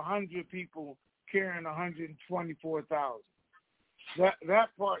about 100 people carrying 124,000. That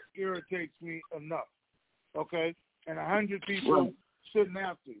part irritates me enough, okay? And 100 people shouldn't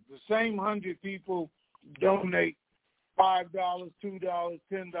have to. The same 100 people donate $5, $2,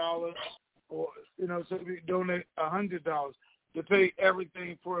 $10, or, so we donate $100 to pay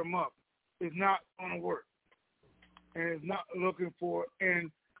everything for a month. It's not going to work. And it's not looking for,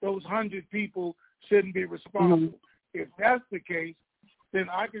 and those 100 people shouldn't be responsible. Mm-hmm. If that's the case, then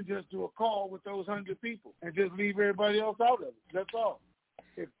I can just do a call with those 100 people and just leave everybody else out of it. That's all.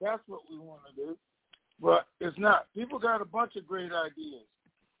 If that's what we want to do. But it's not. People got a bunch of great ideas.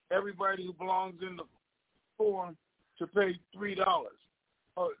 Everybody who belongs in the forum to pay $3.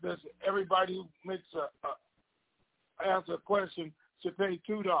 Or there's everybody who makes asks a question should pay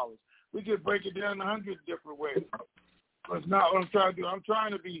 $2. We could break it down 100 different ways. That's not what I'm trying to do. I'm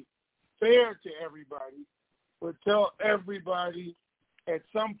trying to be fair to everybody, but tell everybody at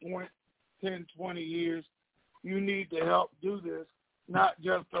some point, 10, 20 years, you need to help do this, not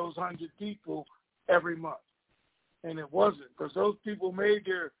just those 100 people every month. And it wasn't, because those people made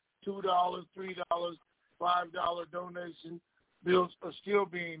their $2, $3, $5 donation. Bills are still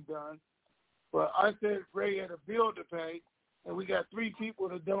being done. But I said Ray had a bill to pay, and we got 3 people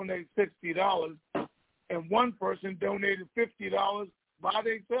to donate $60, and one person donated $50 by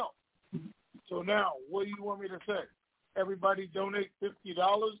themselves. So now, what do you want me to say? Everybody donate $50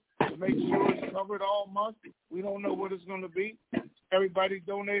 to make sure it's covered all month? We don't know what it's going to be. Everybody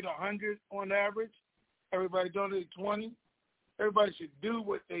donate $100 on average. Everybody donate $20. Everybody should do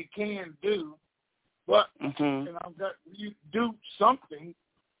what they can do, but and I've got you do something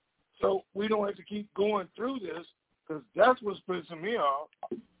so we don't have to keep going through this, because that's what's pissing me off.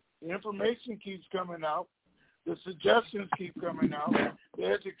 The information keeps coming out. The suggestions keep coming out. The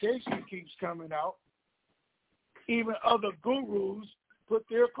education keeps coming out. Even other gurus put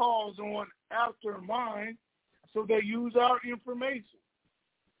their calls on after mine, so they use our information.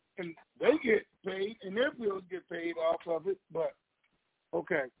 And they get paid, and their bills get paid off of it. But,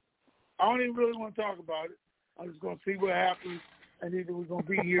 okay, I don't even really want to talk about it. I'm just going to see what happens, and either we're going to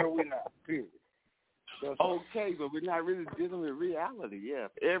be here or we're not, period. Okay, but we're not really dealing with reality. Yeah,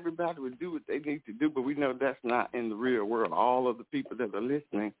 everybody would do what they need to do, but we know that's not in the real world. All of the people that are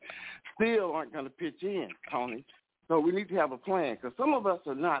listening still aren't going to pitch in, Tony. So we need to have a plan, because some of us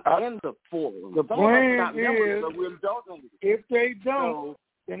are not in the forum. The plan is, members, so we're if they don't,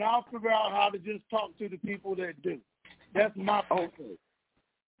 then I'll figure out how to just talk to the people that do. That's my plan. Okay.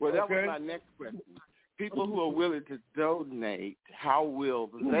 Well, that was my next question. People who are willing to donate, how will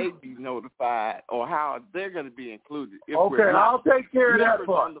they be notified, or how they're going to be included? Okay, I'll take care of that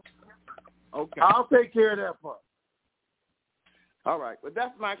part. Okay. I'll take care of that part. All right. Well,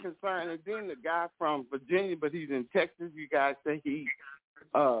 that's my concern. And then the guy from Virginia, but he's in Texas, you guys say he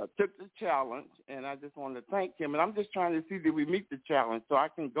took the challenge, and I just want to thank him. And I'm just trying to see, did we meet the challenge, so I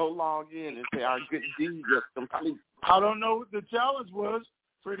can go log in and say our good deed is complete. I don't know what the challenge was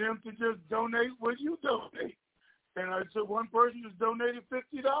for them to just donate what you donate. And I said one person just donated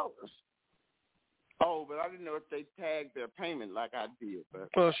 $50. Oh, but I didn't know if they tagged their payment like I did. But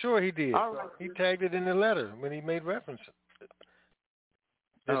well, sure he did. All right. He tagged it in the letter when he made reference.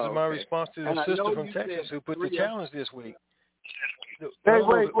 This is my response to the sister from Texas who put the challenge this week. Hey,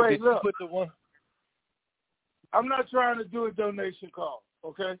 wait, look. I'm not trying to do a donation call,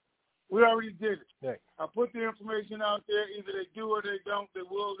 okay? We already did it. Right. I put the information out there. Either they do or they don't. They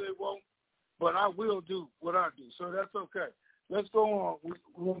will, they won't. But I will do what I do. So that's okay. Let's go on.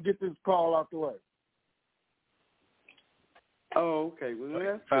 We're going to get this call out the way. Oh, okay. Well,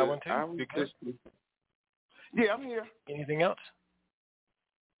 that's 512. Yeah, I'm here. Anything else?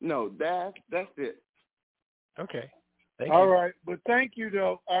 No, that's it. Okay. Thank you. All right. But thank you,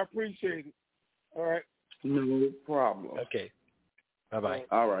 though. I appreciate it. All right. No problem. Okay. Bye-bye.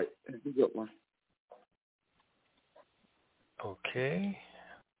 All right. That's a good one. Okay.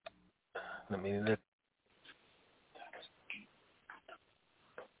 Let me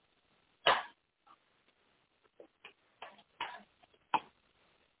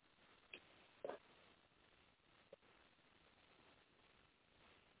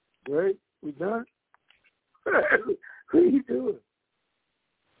Great. We done? What are you doing?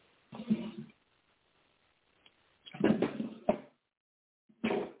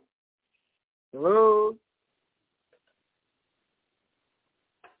 Hello?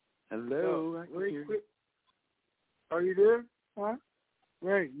 Hello. I can hear you. Are you there? Huh?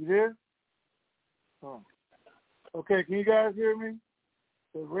 Ray, you there? Oh. Okay, can you guys hear me?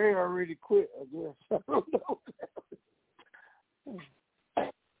 Because Ray already quit, I guess. I don't know.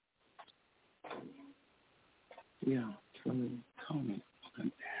 Yeah. Tony.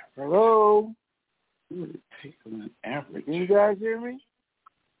 Hello? What would it take on an average? Can you guys hear me?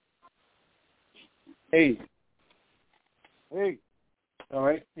 Hey. Hey. All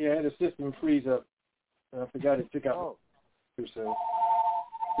right. Yeah, I had a system freeze up. I forgot to check out. So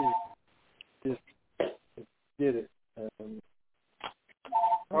just did it.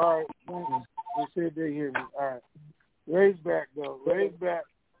 All right. They said they hear me. All right. Ray's back, though. Ray's back.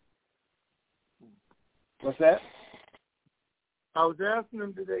 What's that? I was asking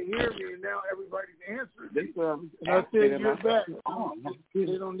them, did they hear me? And now everybody's answering me. And I said, you're back.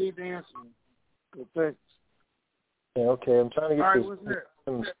 They don't need to answer me. Well, thanks. Yeah, okay. I'm trying to get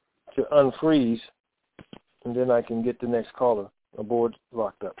this to unfreeze, and then I can get the next caller. My board's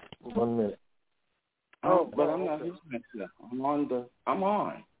locked up. 1 minute. But I'm not hearing myself. I'm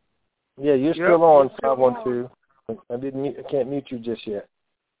on. Yeah, you're still on 512. I can't mute you just yet.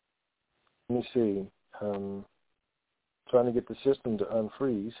 Let me see. Trying to get the system to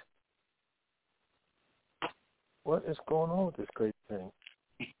unfreeze. What is going on with this great thing?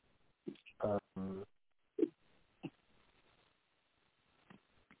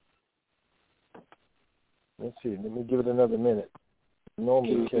 Let's see. Let me give it another minute.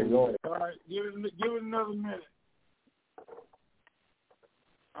 Normally it carries on. All right, give it another minute.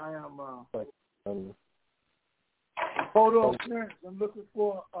 I am. Hold on, parents. I'm looking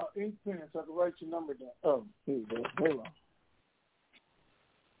for ink pen so I can write your number down. Oh, here you go. Hold on.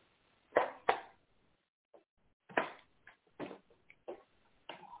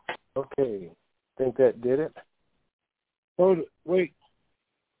 Okay. Think that did it? Hold it. Wait.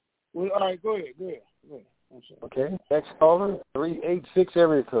 Well, all right, go ahead. Okay. Next caller, 386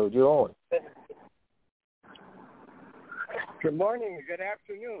 area code. You're on. Good morning. Good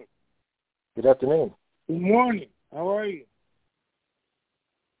afternoon. Good afternoon. Good morning. How are you?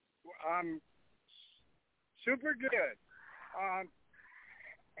 Super good.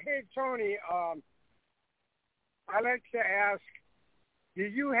 Hey, Tony, I like to ask, do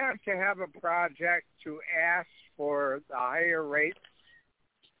you have to have a project to ask for the higher rates?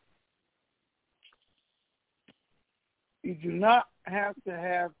 You do not have to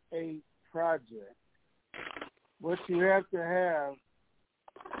have a project. What you have to have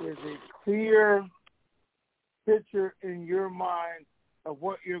is a clear picture in your mind of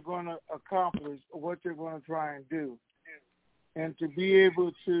what you're going to accomplish or what you're going to try and do. And to be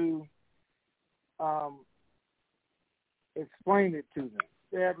able to explain it to them.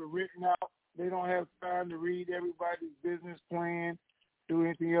 They have it written out. They don't have time to read everybody's business plan, do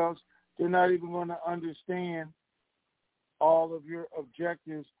anything else. They're not even going to understand all of your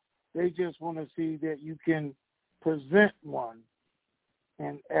objectives. They just want to see that you can present one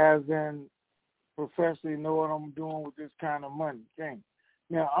and as in professionally know what I'm doing with this kind of money thing.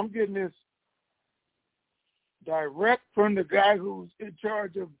 Now, I'm getting this direct from the guy who's in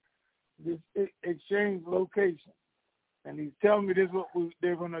charge of this exchange location. And he's telling me this is what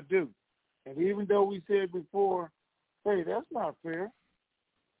they're going to do. And even though we said before, hey, that's not fair.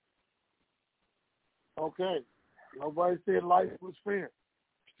 Okay. Nobody said life was fair.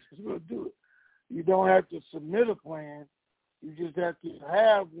 Just going to do it. You don't have to submit a plan. You just have to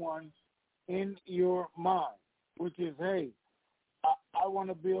have one in your mind, which is, hey, I want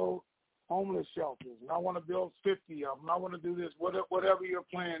to build homeless shelters, and I want to build 50 of them. I want to do this, whatever your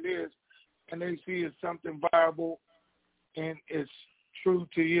plan is, and they see it's something viable and it's true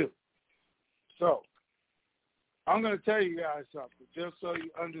to you. So I'm going to tell you guys something, just so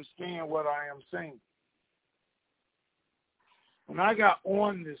you understand what I am saying. When I got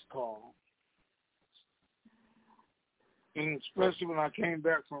on this call, and especially when I came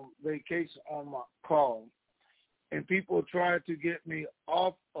back from vacation on my call, and people tried to get me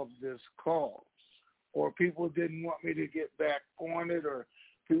off of this call, or people didn't want me to get back on it, or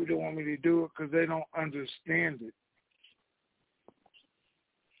people didn't want me to do it because they don't understand it.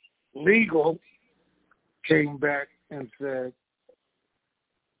 Legal came back and said,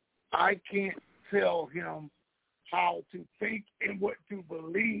 I can't tell him how to think and what to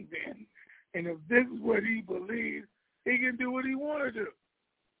believe in. And if this is what he believes, he can do what he want to do,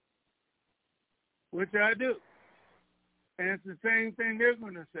 which I do. And it's the same thing they're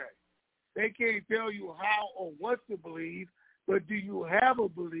going to say. They can't tell you how or what to believe, but do you have a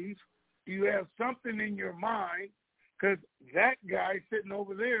belief? Do you have something in your mind? Because that guy sitting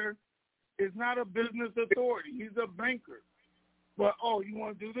over there is not a business authority. He's a banker. But, oh, you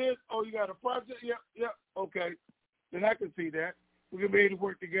want to do this? Oh, you got a project? Yep, okay. Then I can see that. We can be able to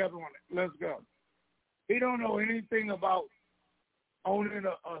work together on it. Let's go. He don't know anything about owning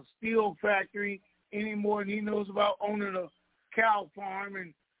a steel factory any more than he knows about owning a cow farm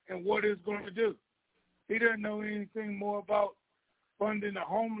and what it's going to do. He doesn't know anything more about funding a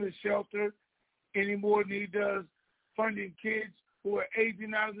homeless shelter any more than he does funding kids who are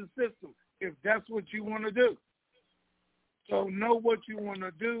aging out of the system, if that's what you want to do. So know what you want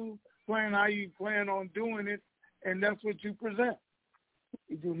to do, plan how you plan on doing it, and that's what you present.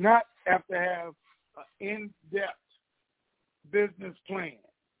 You do not have to have an in-depth business plan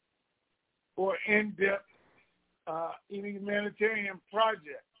or in-depth humanitarian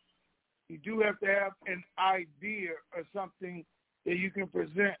project. You do have to have an idea or something that you can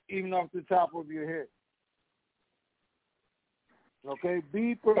present even off the top of your head. Okay,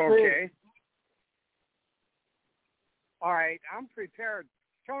 be prepared. Okay. All right, I'm prepared.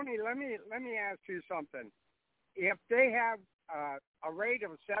 Tony, let me ask you something. If they have a rate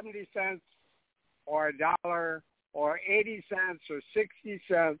of 70 cents or $1 or 80 cents or 60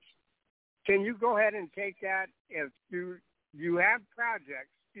 cents, can you go ahead and take that if you have projects,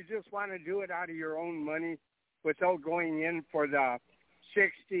 you just want to do it out of your own money without going in for the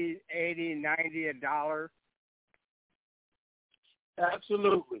 60, 80, 90, $1?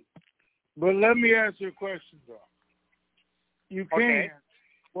 Absolutely. But let me ask you a question, though. You can. Okay.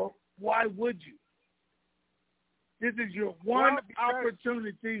 Well, why would you? This is your one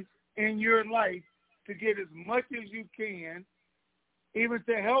opportunity in your life to get as much as you can, even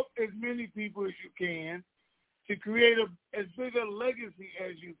to help as many people as you can, to create as big a legacy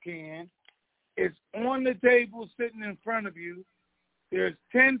as you can. It's on the table sitting in front of you. There's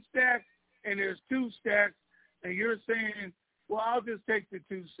 10 stacks and there's 2 stacks, and you're saying, well, I'll just take the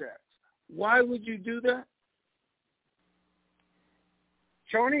 2 stacks. Why would you do that?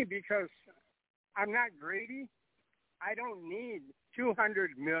 Tony, because I'm not greedy. I don't need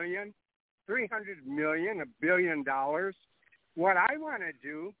 $200 million, $300 million, $1 billion. What I want to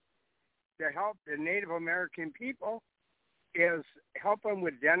do to help the Native American people is help them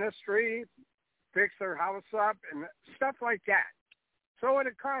with dentistry, fix their house up, and stuff like that. So it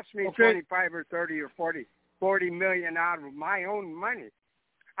costs me 25 or 30 or 40 million out of my own money.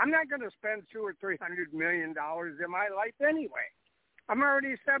 I'm not going to spend $200 or $300 million in my life anyway. I'm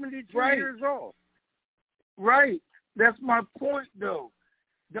already 72 years old. Right. That's my point, though.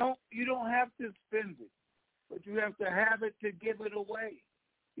 You don't have to spend it, but you have to have it to give it away.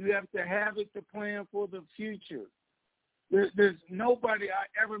 You have to have it to plan for the future. There's nobody I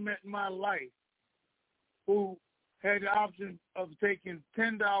ever met in my life who had the option of taking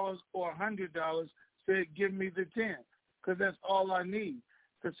 $10 or $100, said, give me the 10, because that's all I need.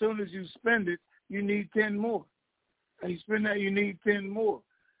 As soon as you spend it, you need 10 more. And you spend that, you need 10 more.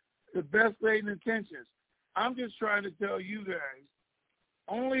 The best laid intentions. I'm just trying to tell you guys,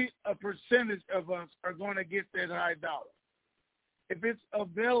 only a percentage of us are going to get that high dollar. If it's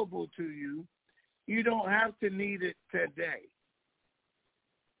available to you, you don't have to need it today.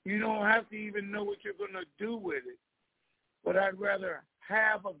 You don't have to even know what you're going to do with it. But I'd rather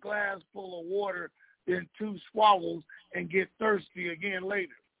have a glass full of water than 2 swallows and get thirsty again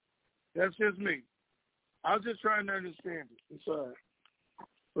later. That's just me. I was just trying to understand it. It's all right.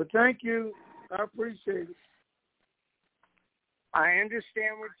 But thank you. I appreciate it. I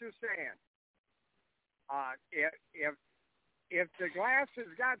understand what you're saying. If the glass has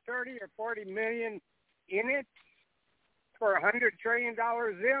got 30 or 40 million in it for $100 trillion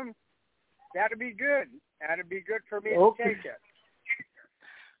in, that'd be good. That'd be good for me to take it.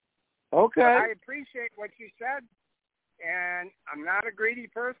 Okay. But I appreciate what you said, and I'm not a greedy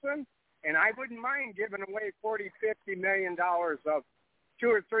person, and I wouldn't mind giving away $40, $50 million of $200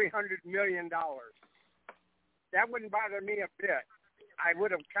 or $300 million. That wouldn't bother me a bit. I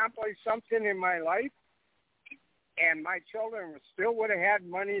would have accomplished something in my life, and my children still would have had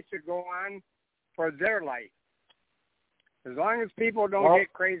money to go on for their life. As long as people don't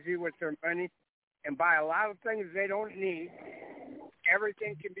get crazy with their money, and buy a lot of things they don't need,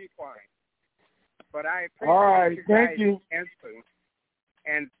 everything can be fine. But I appreciate you guys' input.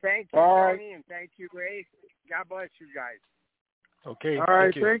 And thank you, Tony, and thank you, Ray. God bless you guys. Okay. All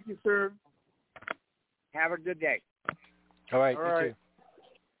right. Thank you, sir. Have a good day. All right. You too.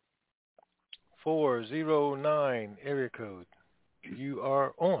 409 area code. You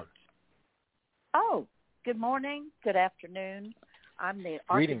are on. Oh, good morning. Good afternoon. I'm the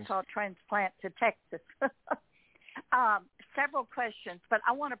Arkansas transplant to Texas. Several questions, but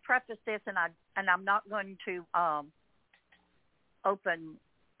I want to preface this, and I'm not going to open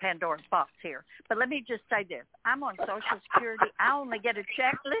Pandora's box here. But let me just say this: I'm on Social Security. I only get a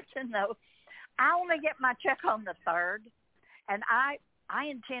check. Listen, though, I only get my check on the 3rd, and I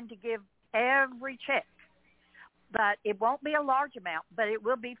intend to give every check, but it won't be a large amount, but it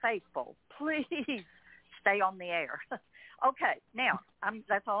will be faithful. Please stay on the air. Okay, now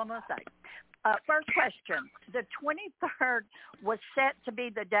that's all I'm going to say. First question. The 23rd was set to be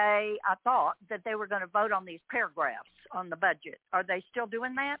the day I thought that they were going to vote on these paragraphs on the budget. Are they still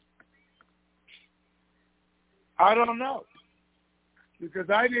doing that? I don't know. Because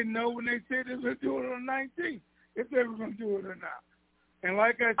I didn't know when they said they were going to do it on the 19th, if they were going to do it or not. And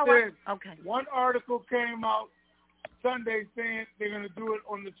like I said, one article came out Sunday saying they're going to do it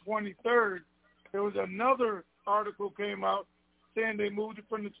on the 23rd. There was another article came out saying they moved it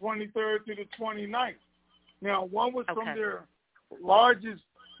from the 23rd to the 29th. Now, one was from their largest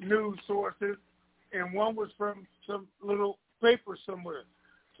news sources, and one was from some little paper somewhere.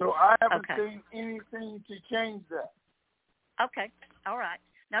 So I haven't seen anything to change that. Okay. All right.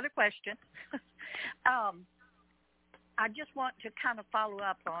 Another question. I just want to kind of follow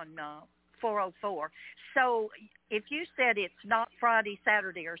up on 404. So if you said it's not Friday,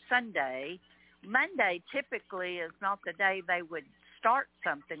 Saturday, or Sunday, Monday typically is not the day they would start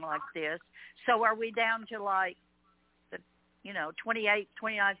something like this. So are we down to like the, 28th,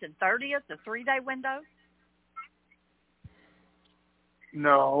 29th, and 30th, the 3-day window?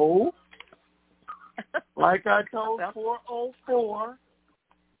 No. Like I told 404,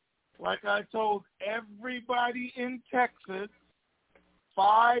 like I told everybody in Texas,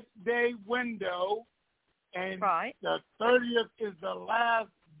 5-day window, and the 30th is the last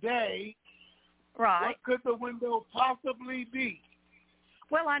day. Right. What could the window possibly be?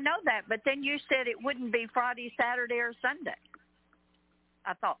 Well, I know that, but then you said it wouldn't be Friday, Saturday, or Sunday.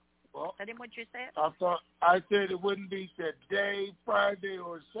 I thought. Well, that isn't what you said? I said it wouldn't be today, Friday,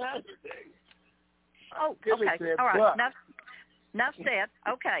 or Saturday. Oh, okay. All right. Enough said.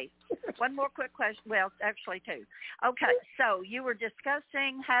 Okay. One more quick question. Well, actually two. Okay. So you were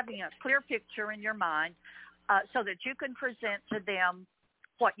discussing having a clear picture in your mind so that you can present to them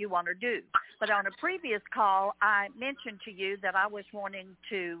what you want to do. But on a previous call, I mentioned to you that I was wanting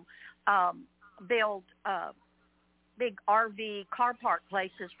to build big RV car park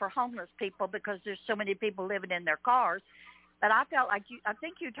places for homeless people because there's so many people living in their cars. But I felt like I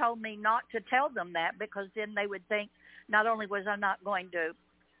think you told me not to tell them that because then they would think not only was I not going to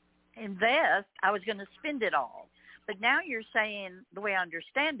invest, I was going to spend it all. But now you're saying, the way I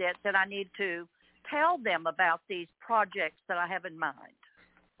understand it, that I need to tell them about these projects that I have in mind,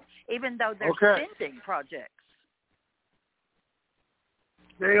 even though they're spending projects.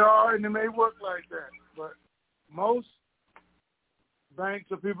 They are, and it may work like that. But most banks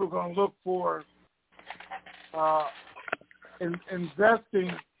or people are going to look for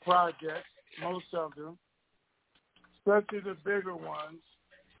investing projects, most of them, especially the bigger ones,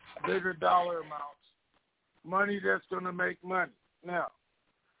 bigger dollar amounts, money that's going to make money. Now,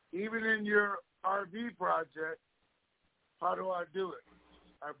 even in your RV project, how do I do it?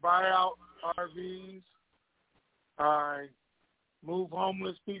 I buy out RVs. I move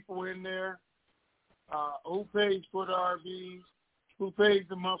homeless people in there. Who pays for the RVs? Who pays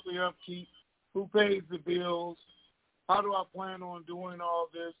the monthly upkeep? Who pays the bills? How do I plan on doing all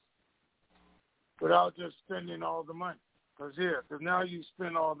this without just spending all the money? Because now you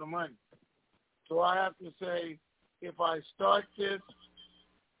spend all the money. So I have to say, if I start this,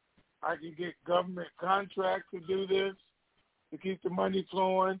 I can get government contracts to do this, to keep the money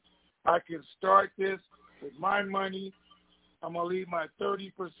flowing. I can start this with my money. I'm going to leave my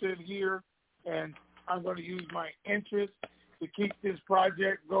 30% here, and I'm going to use my interest to keep this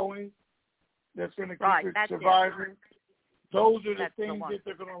project going. That's going to keep it surviving. Those are the things that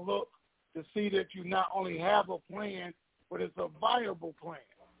they're going to look to see that you not only have a plan, but it's a viable plan.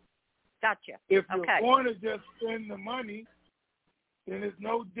 Gotcha. If you're going to just spend the money, then it's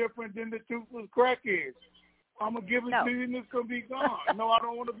no different than the toothless crackheads. I'm going to give it to you and it's going to be gone. No, I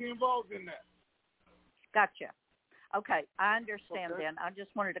don't want to be involved in that. Gotcha. Okay, I understand then. I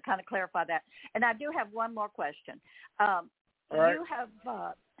just wanted to kind of clarify that. And I do have one more question. You have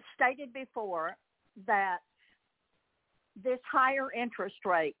stated before that this higher interest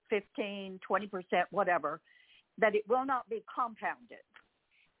rate, 15, 20%, whatever, that it will not be compounded.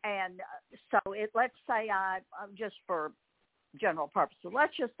 And so let's say just for general purposes,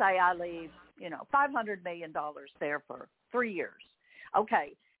 let's just say I leave, $500 million there for 3 years.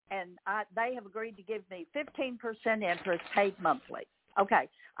 Okay. And they have agreed to give me 15% interest paid monthly. Okay.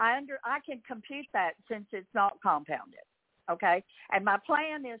 I can compute that since it's not compounded. Okay. And my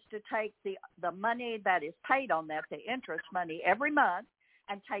plan is to take the money that is paid on that, the interest money, every month,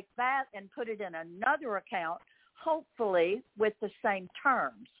 and take that and put it in another account, hopefully with the same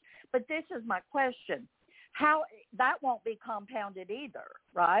terms. But this is my question. How that won't be compounded either,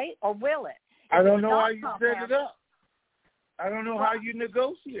 right? Or will it? I don't know how you set it up. I don't know how you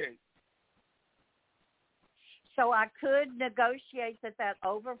negotiate. So I could negotiate that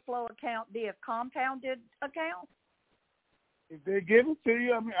overflow account be a compounded account? If they give it to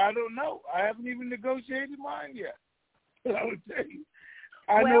you, I don't know. I haven't even negotiated mine yet. I would tell you.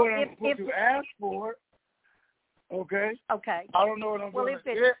 I know what I'm supposed to ask for. Okay? Okay. I don't know what I'm going to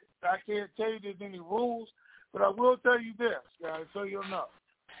get. I can't tell you there's any rules, but I will tell you this, guys, so you'll know.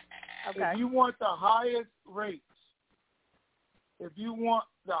 Okay. If you want the highest rates, if you want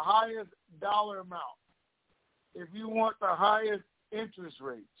the highest dollar amount, if you want the highest interest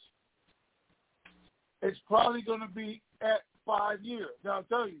rates, it's probably going to be at 5 years. Now, I'll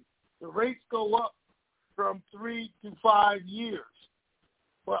tell you, the rates go up from 3 to 5 years.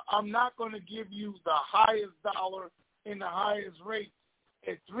 But I'm not going to give you the highest dollar and the highest rate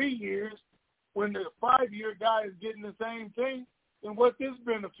at 3 years when the 5-year guy is getting the same thing. Then what's his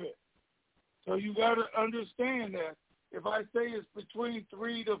benefit? So you got to understand that if I say it's between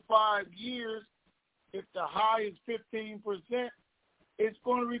 3 to 5 years, if the high is 15%, it's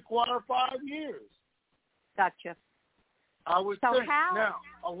going to require 5 years. Gotcha. I would think. Now,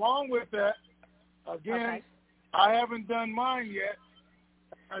 along with that, again, I haven't done mine yet.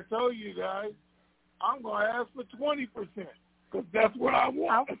 I told you guys, I'm going to ask for 20% because that's what I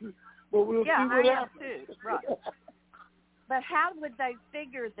want. But we'll see what happens. Too. Right. But how would they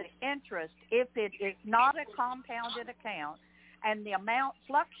figure the interest if it is not a compounded account and the amount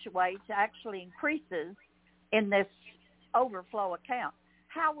fluctuates, actually increases in this overflow account?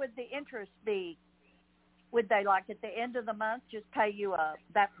 How would the interest be? Would they, like at the end of the month, just pay you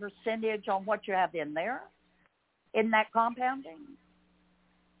that percentage on what you have in there? Isn't that compounding?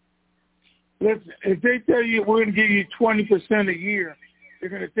 Listen, if they tell you we're going to give you 20% a year, they're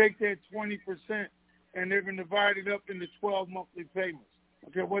going to take that 20% and they're going to divide it up into 12 monthly payments.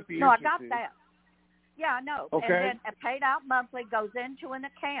 Okay, what the interest is. No, I got that. Yeah, I know. Okay. And then a paid out monthly goes into an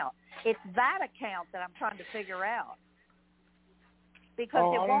account. It's that account that I'm trying to figure out.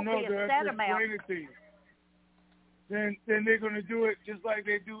 Because it won't be a set amount. Then they're going to do it just like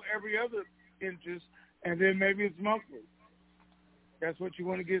they do every other interest, and then maybe it's monthly. That's what you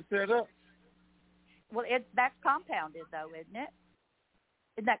want to get set up. Well, that's compounded, though, isn't it?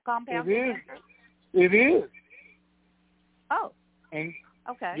 Isn't that compounded? It is. It is. Oh. And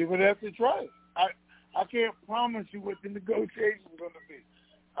okay. You would have to try it. I can't promise you what the negotiation is going to be.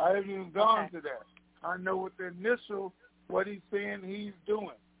 I haven't even gone to that. I know what he's saying he's doing.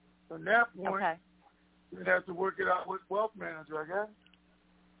 From that point, we'd have to work it out with wealth manager, I guess.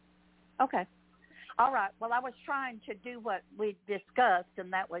 Okay. All right. Well, I was trying to do what we discussed,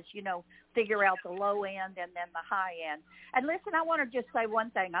 and that was, figure out the low end and then the high end. And listen, I want to just say one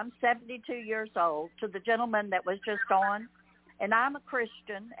thing. I'm 72 years old, to the gentleman that was just on, and I'm a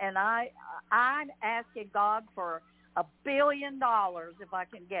Christian, and I'm asking God for $1 billion if I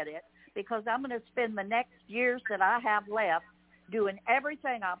can get it, because I'm going to spend the next years that I have left doing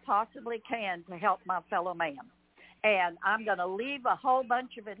everything I possibly can to help my fellow man. And I'm going to leave a whole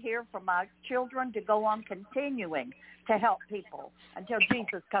bunch of it here for my children to go on continuing to help people until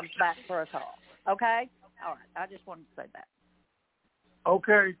Jesus comes back for us all. Okay? All right. I just wanted to say that.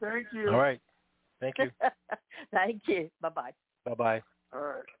 Okay. Thank you. All right. Thank you. Thank you. Bye-bye. Bye-bye. All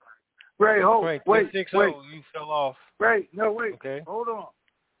right. Ray, hold. Wait. You fell off. Ray, no, wait. Okay. Hold on.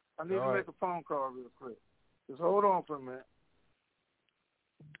 I need to make a phone call real quick. Just hold on for a minute.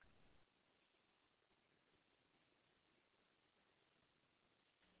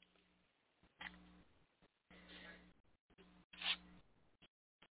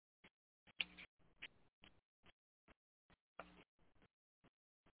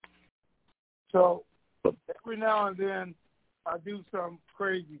 So every now and then I do some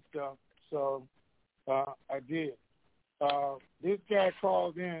crazy stuff. So I did. This guy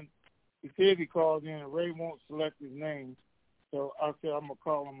called in He said he called in, and Ray won't select his name. So I said, I'm going to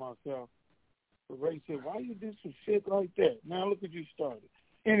call him myself. But Ray said, why you do some shit like that? Now look at you started.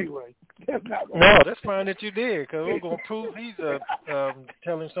 Anyway, that's not going No, that's fine that you did, because we're going to prove he's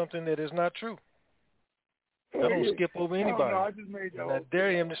telling something that is not true. I don't skip over anybody. No, I just made that. And I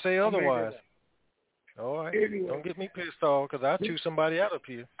dare him to say otherwise. All right. Anyway. Don't get me pissed off, because I'll choose somebody out up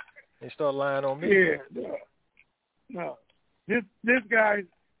here and start lying on me. Yeah, no. This guy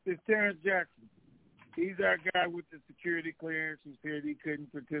is Terrence Jackson. He's our guy with the security clearance who said he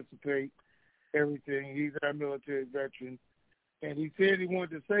couldn't participate, everything. He's our military veteran. And he said he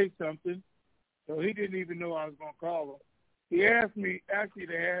wanted to say something, so he didn't even know I was going to call him. He asked me actually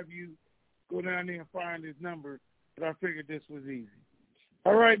to have you go down there and find his number, but I figured this was easy.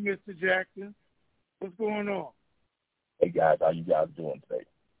 All right, Mr. Jackson, what's going on? Hey, guys, how you guys doing today?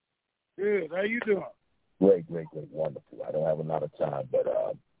 Good. How you doing? Great, wonderful. I don't have a lot of time, but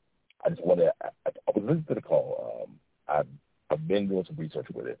I just wanted to, I was listening to the call. I've been doing some research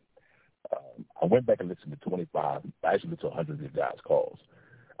with it. I went back and listened to 25, actually to 100 of these guys' calls.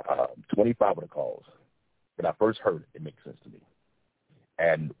 25 of the calls, when I first heard it, it makes sense to me.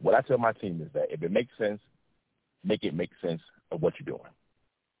 And what I tell my team is that if it makes sense, make it make sense of what you're doing.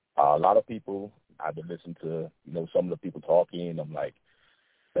 A lot of people, I've been listening to, some of the people talking, and I'm like,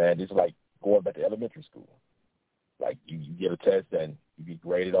 man, it's like going back to elementary school. Like you get a test and you get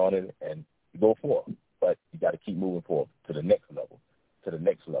graded on it and you go for it. But you got to keep moving forward to the next level,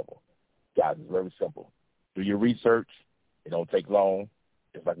 Guys, it's very simple. Do your research. It don't take long.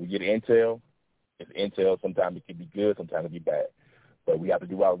 It's like we get intel. It's intel. Sometimes it can be good. Sometimes it can be bad. But we have to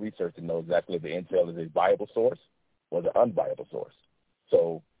do our research to know exactly if the intel is a viable source or an unviable source.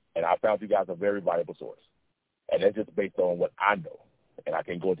 So, and I found you guys a very viable source. And that's just based on what I know. And I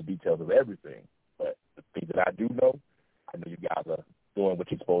can't go into details of everything. But the things that I do know, I know you guys are doing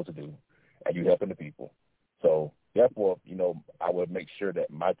what you're supposed to do, and you're helping the people. So, therefore, I would make sure that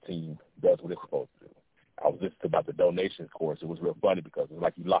my team does what it's supposed to do. I was listening about the donations course. It was real funny because it's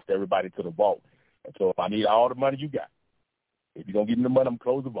like you locked everybody to the vault. And so if I need all the money you got, if you don't give me the money, I'm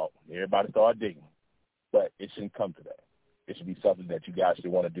close the vault. Everybody start digging. But it shouldn't come to that. It should be something that you guys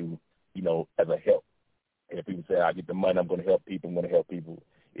should want to do, as a help. And if people say, I get the money, I'm going to help people,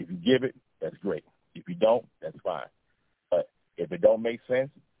 If you give it, that's great. If you don't, that's fine. But if it don't make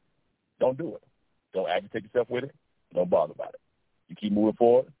sense, don't do it. Don't agitate yourself with it. Don't bother about it. You keep moving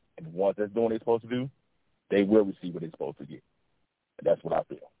forward, and the ones that's doing what they're supposed to do, they will receive what they're supposed to get. And that's what I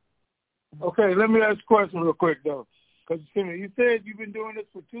feel. Okay, let me ask a question real quick, though. Because you said you've been doing this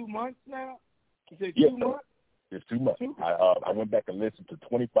for 2 months now? You said 2 months? It's 2 months. I went back and listened to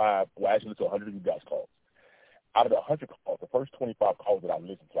 25, well, actually to 100 of you guys' calls. Out of the 100 calls, the first 25 calls that I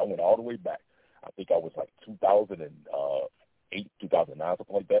listened to, I went all the way back. I think I was like 2008, 2009,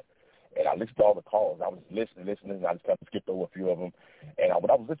 something like that. And I listened to all the calls. I was listening, and I just kind of skipped over a few of them. And when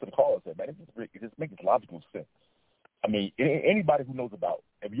I was listening to the calls, I said, man, it just makes logical sense. I mean, anybody who knows about,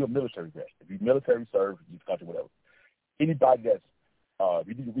 if you're a military vet, if you military serve, you country, whatever, anybody that's, if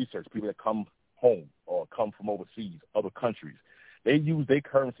you do research, people that come home or come from overseas, other countries, they use their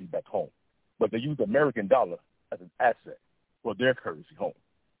currency back home. But they use the American dollar as an asset for their currency home.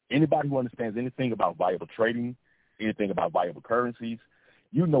 Anybody who understands anything about viable trading, anything about viable currencies,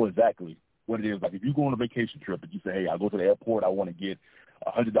 you know exactly what it is. Like if you go on a vacation trip and you say, hey, I go to the airport, I want to get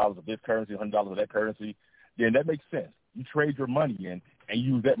 $100 of this currency, $100 of that currency, then that makes sense. You trade your money in and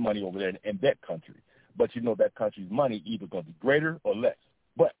use that money over there in that country. But you know that country's money either going to be greater or less.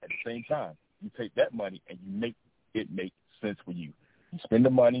 But at the same time, you take that money and you make it make sense for you. You spend the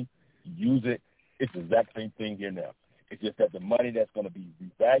money, you use it. It's the exact same thing here now. It's just that the money that's going to be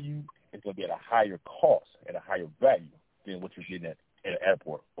revalued is going to be at a higher cost and a higher value than what you're getting at an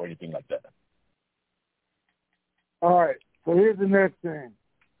airport or anything like that. All right. So here's the next thing.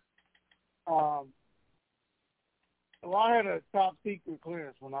 Well, I had a top secret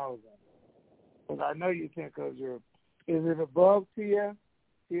clearance when I was in it. Because I know you think because is it above TS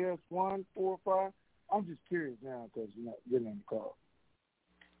 1, 4, 5? I'm just curious now because you're not getting on the call.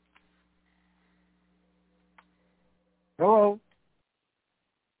 Hello?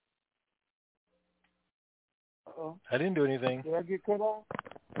 Uh-oh. I didn't do anything. Did I get cut off?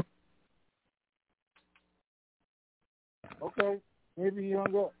 Okay. Maybe he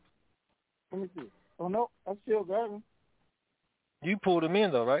hung up. Let me see. Oh, no. I still got him. You pulled him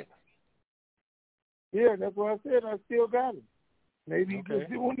in, though, right? Yeah, that's what I said. I still got him. Maybe he just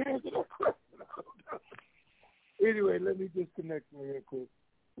didn't want to answer that question. Anyway, let me disconnect him real quick.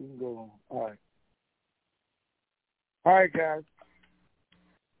 We can go on. All right. All right, guys.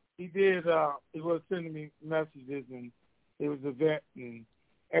 He was sending me messages, and it was a vet, and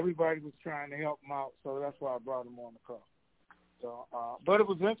everybody was trying to help him out, so that's why I brought him on the call. So, but it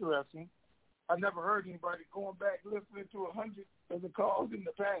was interesting. I never heard anybody going back listening to 100 of the calls in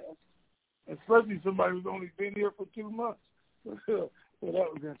the past, especially somebody who's only been here for 2 months. So that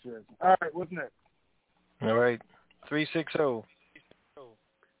was interesting. All right, what's next? All right, 360.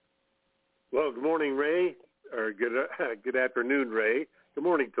 Well, good morning, Ray, or good afternoon, Ray. Good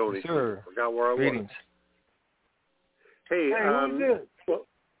morning, Tony. Yes, sir. Forgot where I Greetings. was. Hey, who's this? Well,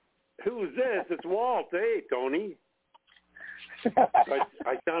 who's this? It's Walt. Hey, Tony.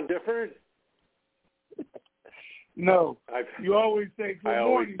 I sound different? No. You always say good morning. I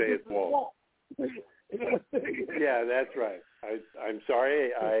always say it's Walt. Yeah, that's right. I'm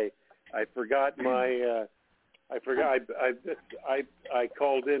sorry. I forgot my. I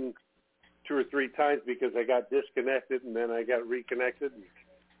called in 2 or 3 times because I got disconnected and then I got reconnected and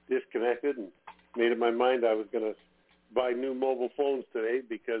disconnected and made up my mind I was going to buy new mobile phones today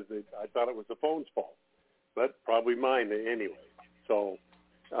because I thought it was the phone's fault, but probably mine anyway. So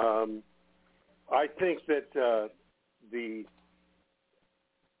I think that the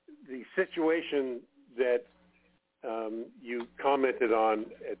situation that you commented on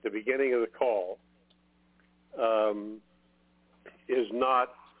at the beginning of the call is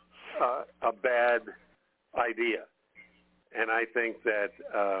not a bad idea. And I think that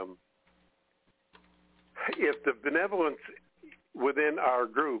if the benevolence within our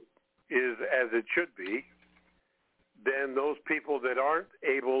group is as it should be, then those people that aren't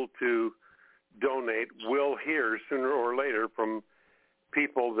able to donate will hear sooner or later from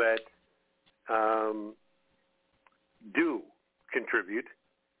people that do contribute,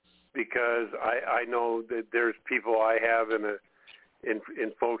 because I know that there's people I have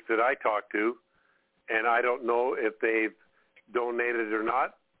in folks that I talk to, and I don't know if they've donated or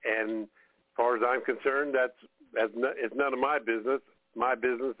not. And as far as I'm concerned, it's none of my business. My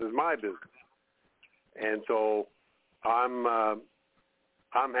business is my business, and so I'm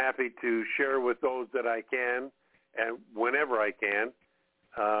happy to share with those that I can, and whenever I can,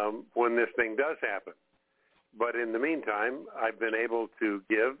 when this thing does happen. But in the meantime, I've been able to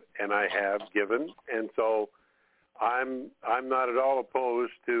give, and I have given, and so I'm not at all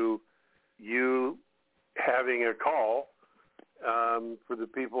opposed to you having a call for the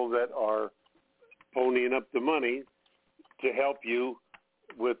people that are ponying up the money to help you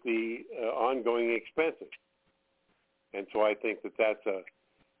with the ongoing expenses. And so I think that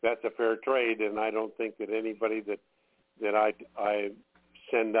that's a fair trade, and I don't think that anybody that I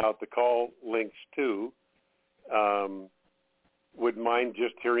send out the call links to would mind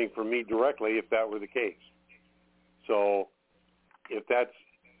just hearing from me directly if that were the case. So if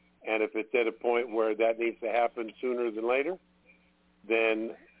it's at a point where that needs to happen sooner than later,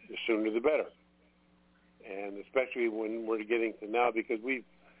 then the sooner the better. And especially when we're getting to now, because we've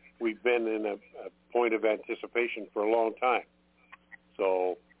been in a point of anticipation for a long time.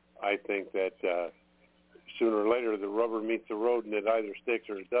 So I think that sooner or later the rubber meets the road, and it either sticks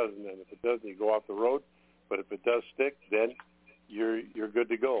or it doesn't. And if it doesn't, you go off the road. But if it does stick, then you're good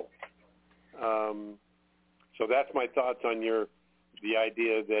to go. So that's my thoughts on the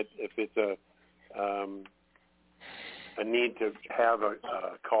idea that if it's a need to have a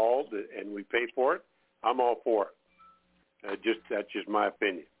call and we pay for it, I'm all for it. That's just my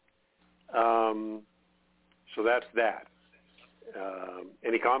opinion. So that's that.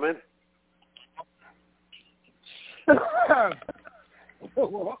 Any comment?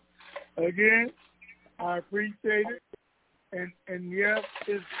 Well, again, I appreciate it, and yes,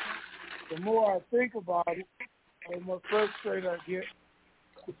 the more I think about it, the more frustrated I get.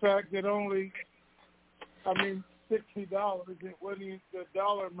 The fact that $60, it wasn't even the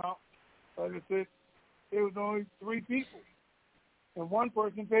dollar amount, but it was only 3 people, and one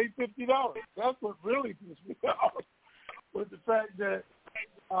person paid $50. That's what really pissed me off, was the fact that,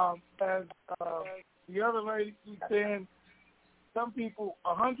 as the other lady was saying, some people,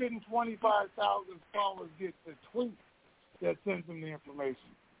 125,000 followers get the tweet that sends them the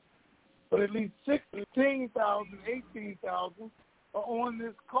information. But at least 16,000, 18,000 are on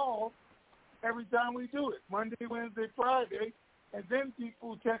this call every time we do it, Monday, Wednesday, Friday. And then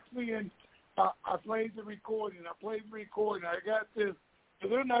people text me and I played the recording, I got this. So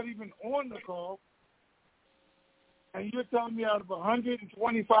they're not even on the call. And you're telling me out of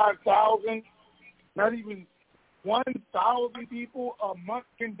 125,000, not even 1,000 people a month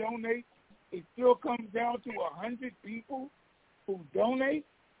can donate. It still comes down to 100 people who donate,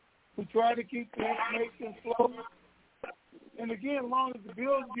 who try to keep the information flowing. And again, as long as the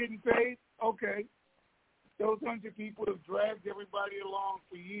bill's getting paid, okay, those 100 people have dragged everybody along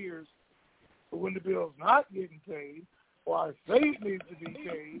for years. But when the bill's not getting paid, or I say it needs to be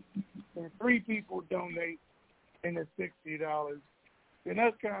paid, and 3 people donate and it's $60, then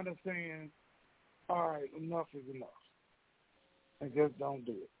that's kind of saying, all right, enough is enough. And just don't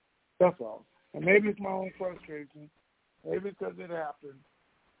do it. That's all. And maybe it's my own frustration. Maybe because it happened.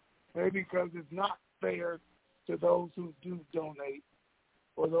 Maybe because it's not fair to those who do donate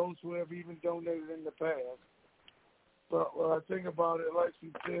or those who have even donated in the past. But when I think about it, like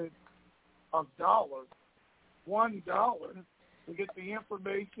you said, $1 to get the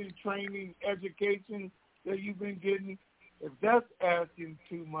information, training, education that you've been getting, if that's asking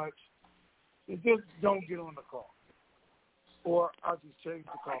too much, then just don't get on the call. Or I'll just change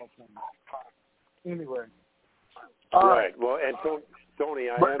the call from you. Anyway. Right. Well, and Tony,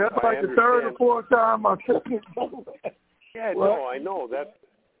 that's like the third or fourth time I said it. Yeah, well, no, I know.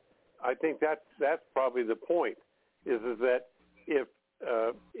 I think that's probably the point, is that if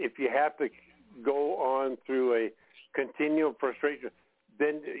you have to go on through a continual frustration,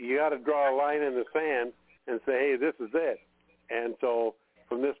 then you got to draw a line in the sand and say, hey, this is it. And so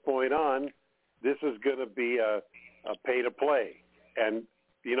from this point on, this is going to be a pay to play. And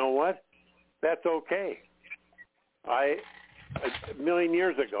you know what? That's okay. A million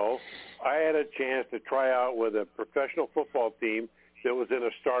years ago, I had a chance to try out with a professional football team that was in a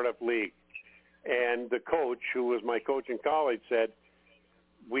startup league. And the coach, who was my coach in college, said,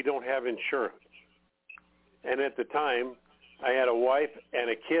 we don't have insurance. And at the time, I had a wife and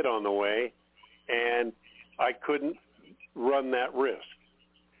a kid on the way, and I couldn't run that risk.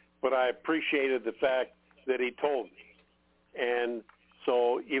 But I appreciated the fact that he told me. And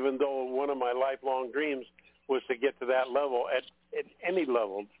so even though one of my lifelong dreams was to get to that level, at any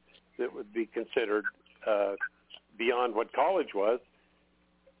level that would be considered beyond what college was,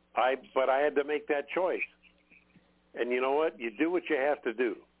 but I had to make that choice. And you know what? You do what you have to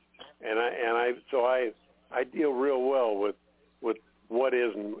do. And I deal real well with what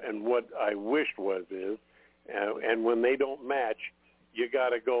is and what I wished is. And when they don't match, you got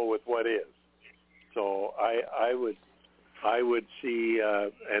to go with what is. So I would see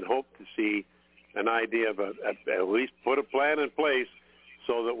and hope to see an idea of at least put a plan in place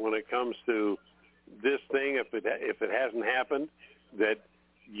so that when it comes to this thing, if it hasn't happened, that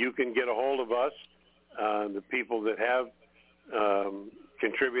you can get a hold of us, the people that have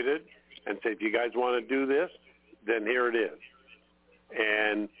contributed, and say, if you guys want to do this, then here it is.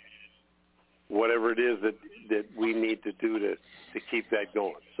 And whatever it is that we need to do to keep that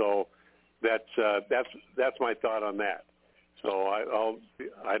going. So that's my thought on that. So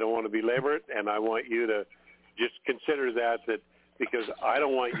I don't want to belabor it, and I want you to just consider that because I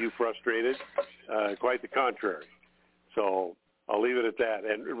don't want you frustrated. Quite the contrary. So I'll leave it at that.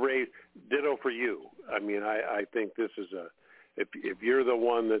 And Ray, ditto for you. I mean, I think this is if you're the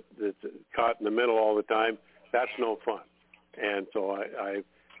one that's caught in the middle all the time, that's no fun. And so I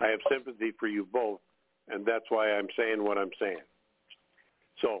have sympathy for you both, and that's why I'm saying what I'm saying.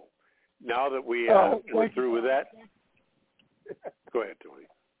 So now that we're through with that, go ahead, Tony.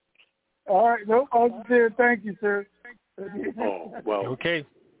 All right. No, thank you, sir. Oh, well. Okay.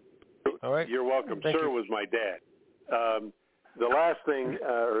 All right. You're welcome. Sir was my dad. The last thing,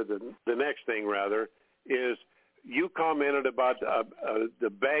 or the next thing, rather, is you commented about the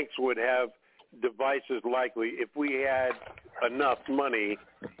banks would have devices likely if we had enough money,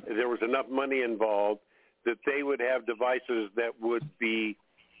 there was enough money involved, that they would have devices that would be,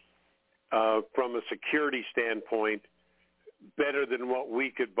 from a security standpoint, better than what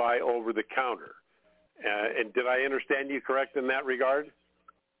we could buy over the counter. And did I understand you correct in that regard?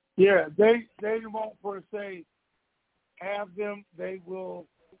 Yeah, they won't per se have them. They will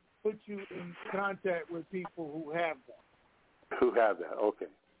put you in contact with people who have them. Who have that? Okay.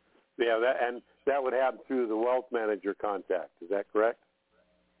 Yeah, that would happen through the wealth manager contact. Is that correct?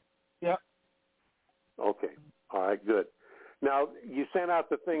 Yeah. Okay. All right. Good. Now you sent out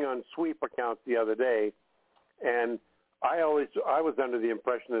the thing on sweep accounts the other day, and I was under the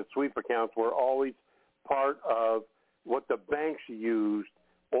impression that sweep accounts were always part of what the banks used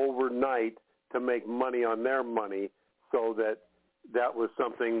overnight to make money on their money, so that was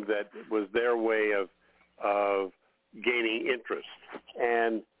something that was their way of gaining interest.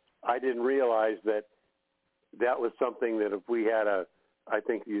 And I didn't realize that was something that if we had I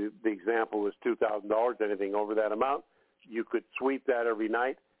think the example was $2,000, anything over that amount, you could sweep that every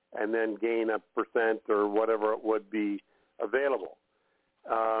night and then gain a percent or whatever it would be available.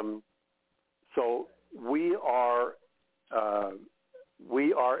 So we are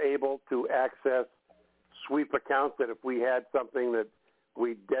able to access sweep accounts that if we had something that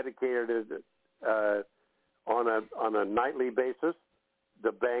we dedicated on a nightly basis,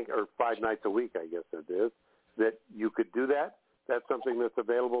 the bank, or 5 nights a week, I guess it is, that you could do that? That's something that's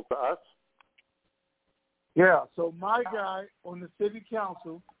available to us? Yeah, so my guy on the city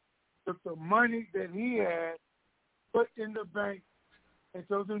council took the money that he had, put in the bank, and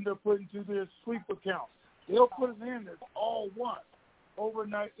told them to put into their sweep account. They'll put it in as all one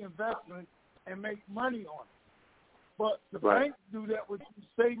overnight investment and make money on it. But the banks do that with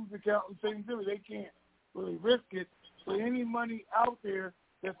savings account and savings. They can't really risk it for any money out there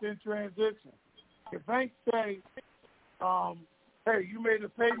that's in transition. If banks say, hey, you made a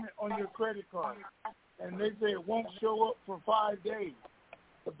payment on your credit card, and they say it won't show up for 5 days,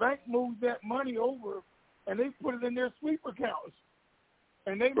 the bank moves that money over, and they put it in their sweep accounts.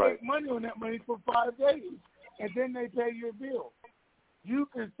 And they make money on that money for 5 days, and then they pay your bill. You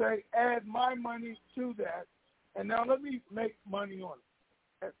can say, add my money to that, and now let me make money on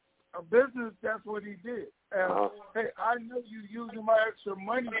it. A business, that's what he did. Hey, I know you using my extra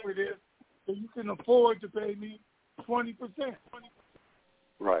money for this, so you can afford to pay me 20%.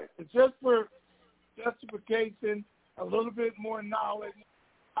 Right. It's just for justification, a little bit more knowledge.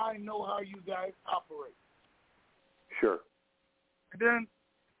 I know how you guys operate. Sure. And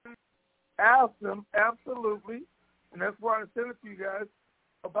then ask them, absolutely, and that's why I said it to you guys,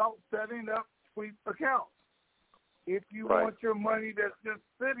 about setting up sweep accounts. If you want your money that's just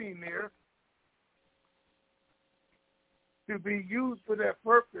sitting there to be used for that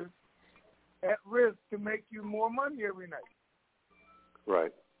purpose, at risk to make you more money every night.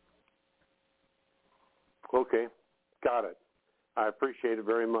 Right. Okay. Got it. I appreciate it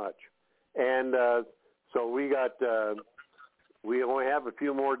very much. And so we only have a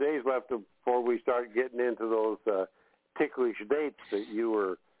few more days left before we start getting into those ticklish dates that you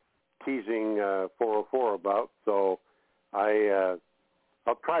were teasing 404 about. So I'll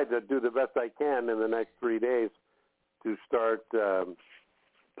try to do the best I can in the next 3 days to start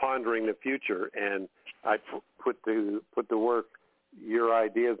pondering the future, and I put to work your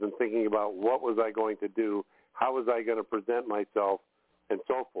ideas and thinking about what was I going to do, how was I going to present myself, and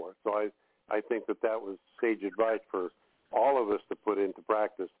so forth. So I think that was sage advice for all of us to put into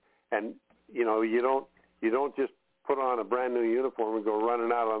practice. And you don't just put on a brand new uniform and go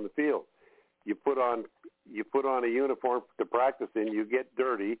running out on the field. You put on a uniform to practice in. You get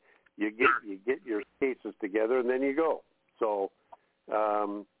dirty. You get your cases together, and then you go. So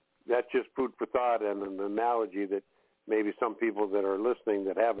that's just food for thought and an analogy that maybe some people that are listening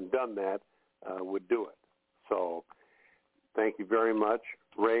that haven't done that would do it. So thank you very much,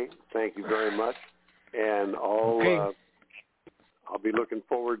 Ray. Thank you very much, and I'll be looking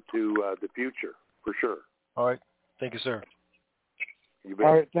forward to the future for sure. All right. Thank you, sir. You bet.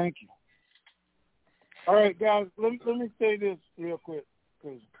 All right. Thank you. All right, guys. Let me say this real quick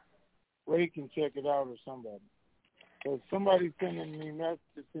because Ray can check it out or somebody. Because somebody's sending me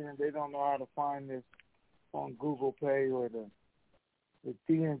messages saying they don't know how to find this on Google Pay or the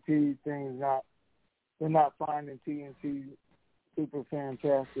TNT thing they're not finding TNT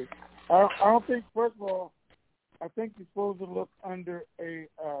Superfantastic. I don't think, first of all, I think you're supposed to look under a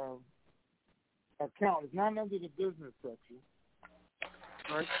account. It's not under the business section.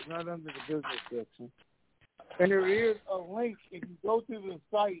 Right? It's not under the business section. And there is a link if you go to the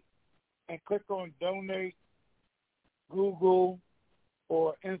site and click on donate, Google,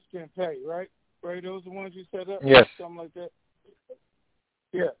 or Instant Pay, right? Right, those are the ones you set up? Yes. Something like that?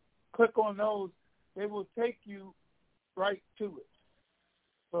 Yeah. Click on those. They will take you right to it.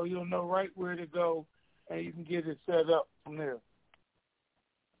 So you'll know right where to go, and you can get it set up from there.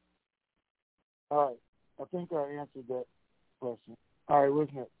 All right. I think I answered that question. All right,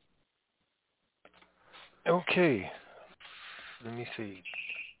 what's next? Okay. Let me see.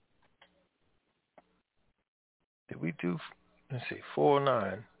 Did we do,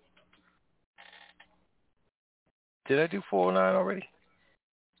 409? Did I do 409 already?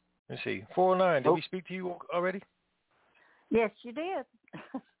 Let's see. 409, did we speak to you already? Yes, you did.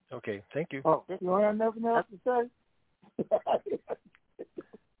 Okay, thank you. Oh, you don't have nothing else to say?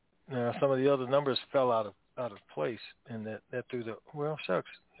 Now, some of the other numbers fell out of place, and that threw shucks.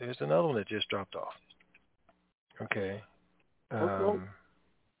 There's another one that just dropped off. Okay.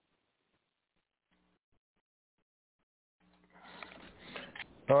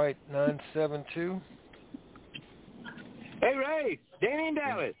 All right, 972. Hey, Ray, Danny in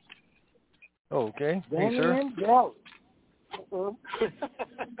Dallas. Oh, okay. Danny hey, sir. in Dallas. How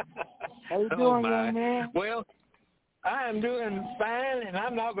you doing, young man? Well, I am doing fine, and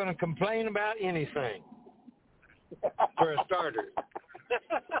I'm not going to complain about anything, for a starter.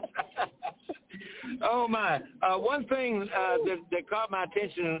 Oh, my. One thing that caught my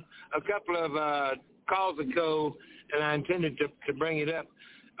attention a couple of calls ago, and I intended to bring it up,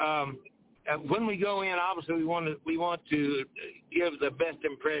 when we go in, obviously we want to give the best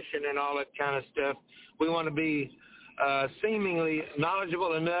impression and all that kind of stuff. We want to be seemingly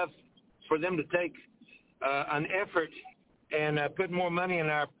knowledgeable enough for them to take an effort and put more money in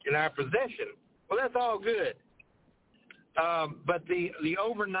our possession. Well, that's all good. But the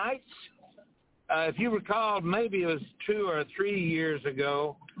overnights, if you recall, maybe it was 2 or 3 years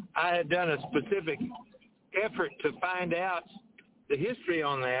ago, I had done a specific effort to find out the history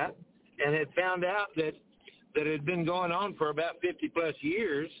on that, and had found out that it had been going on for about 50 plus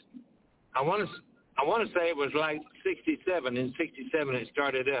years. I want to say it was like 67. In 67 it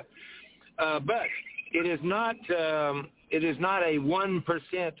started up, but it is not a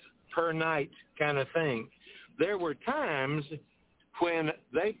 1% per night kind of thing. There were times when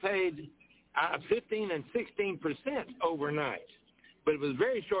they paid 15 and 16% overnight, but it was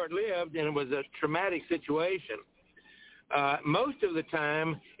very short-lived and it was a traumatic situation. Most of the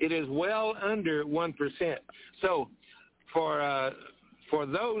time, it is well under 1%. So, for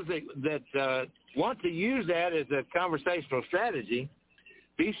those that want to use that as a conversational strategy,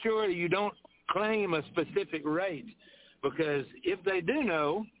 be sure that you don't claim a specific rate, because if they do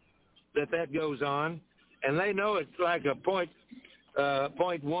know that goes on, and they know it's like a 0.1 or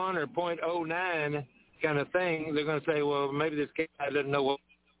 0.09 kind of thing, they're going to say, well, maybe this guy doesn't know what.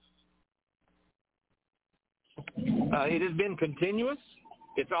 It has been continuous.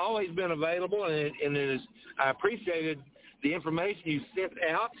 It's always been available, and it is. I appreciated the information you sent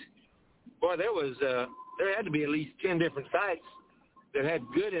out. Boy, there had to be at least 10 different sites that had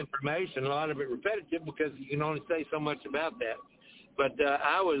good information. A lot of it repetitive because you can only say so much about that. But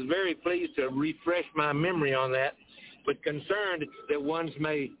I was very pleased to refresh my memory on that, but concerned that ones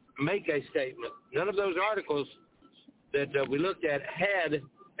may make a statement. None of those articles that we looked at had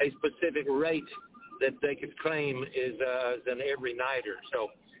a specific rate that they could claim is an every-nighter. So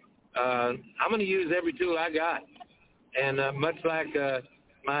I'm going to use every tool I got. And much like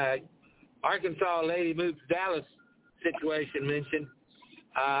my Arkansas lady moved to Dallas situation mentioned,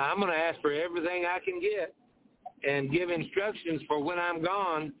 I'm going to ask for everything I can get and give instructions for when I'm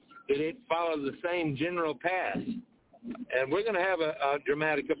gone that it follows the same general path. And we're going to have a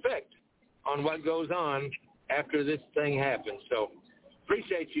dramatic effect on what goes on after this thing happens. So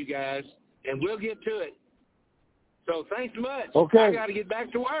appreciate you guys, and we'll get to it. So thanks much. Okay. I got to get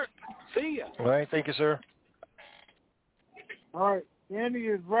back to work. See ya. All right. Thank you, sir. All right. Andy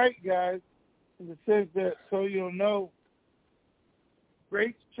is right, guys, in the sense that, so you'll know,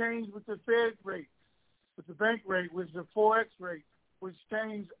 rates change with the Fed rate, with the bank rate, with the Forex rate, which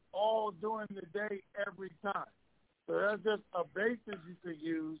change all during the day every time. So that's just a basis you could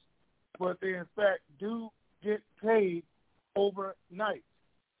use, but they, in fact, do get paid overnight,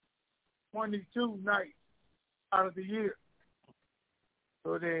 22 nights out of the year.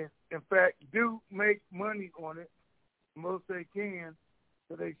 So they, in fact, do make money on it. Most they can,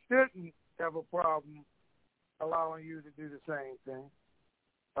 so they shouldn't have a problem allowing you to do the same thing.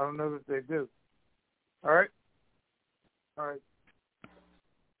 I don't know that they do. All right? All right.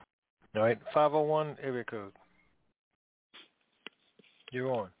 All right, 501 area code.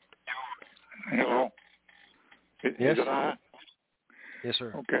 You're on. Hello. Yes. Is it I? Yes,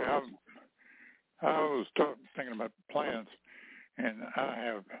 sir. Okay. I was thinking about plans, and I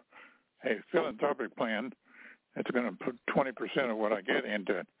have a philanthropic plan that's going to put 20% of what I get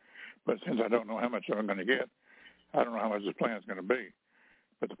into it. But since I don't know how much I'm going to get, I don't know how much the plan is going to be.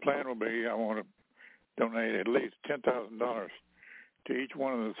 But the plan will be I want to donate at least $10,000 to each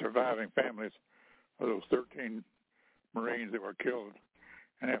one of the surviving families of those 13 Marines that were killed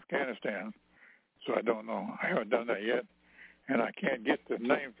in Afghanistan. So I don't know. I haven't done that yet. And I can't get the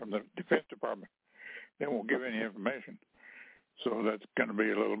name from the Defense Department. They won't give any information. So that's going to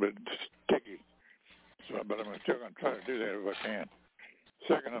be a little bit sticky. So, but I'm still going to try to do that if I can.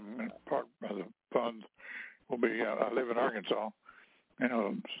 Second, part of the funds will be, I live in Arkansas, and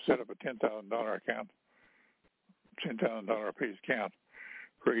I'll set up a $10,000 account, $10,000 a piece account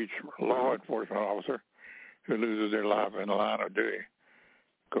for each law enforcement officer who loses their life in the line of duty.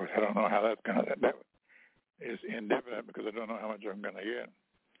 Of course, I don't know how that's going to, that is indefinite because I don't know how much I'm going to get.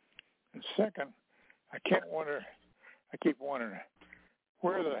 And second, I keep wondering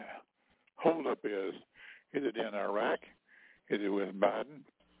where the holdup is. Is it in Iraq? Is it with Biden?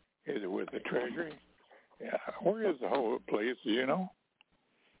 Is it with the Treasury? Yeah. Where is the holdup, please? Do you know?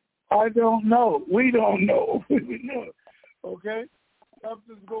 I don't know. We don't know. Okay?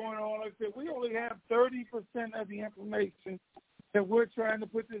 Something's going on. Like I said, we only have 30% of the information that we're trying to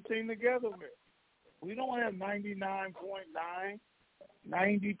put this thing together with. We don't have 99.9,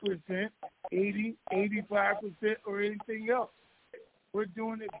 90%, 80, 85%, or anything else. We're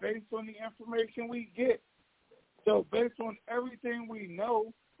doing it based on the information we get. So based on everything we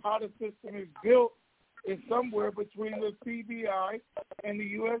know, how the system is built is somewhere between the CBI and the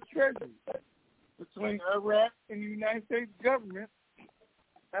U.S. Treasury, between Iraq and the United States government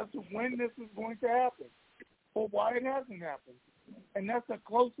as to when this is going to happen or why it hasn't happened. And that's the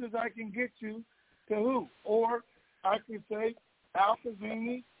closest I can get you to who. Or I could say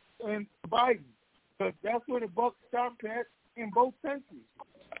Al-Kazemi and Biden, because that's where the buck stopped at in both countries.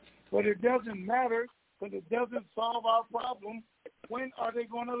 But it doesn't matter, because it doesn't solve our problem. When are they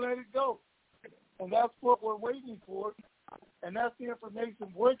going to let it go? And that's what we're waiting for, and that's the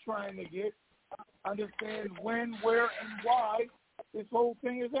information we're trying to get, understand when, where, and why this whole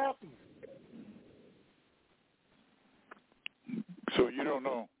thing is happening. So you don't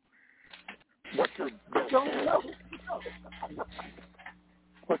know what's your best guess?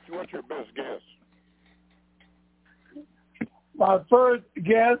 What's your best guess? My first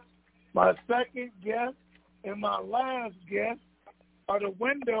guess, my second guess, and my last guess are the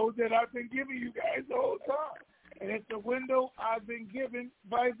windows that I've been giving you guys the whole time. And it's the window I've been given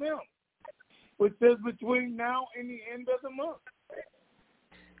by them, which is between now and the end of the month.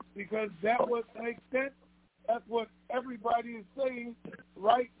 Because that's what makes sense. That's what everybody is saying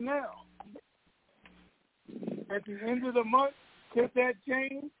right now. At the end of the month, could that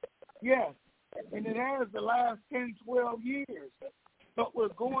change? Yes. And it has the last 10, 12 years. But we're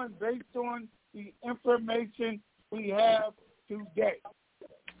going based on the information we have today.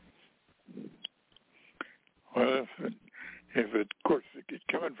 Well, if it, of course, it's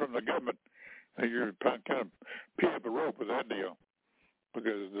coming from the government, you're kind of pee up a rope with that deal.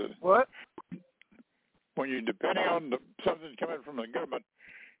 Because what? When you're depending on something coming from the government,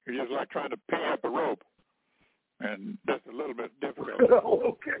 you're just like trying to pee up a rope. And that's a little bit difficult.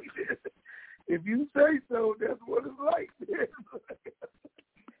 Okay. If you say so, that's what it's like.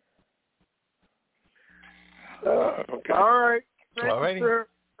 Okay. All right. Thank you, sir.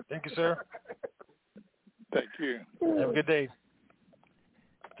 Thank you, sir. Thank you. Have a good day.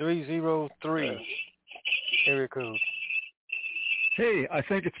 303 area code. Hey, I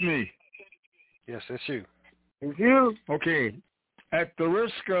think it's me. Yes, it's you. It's you. Okay. At the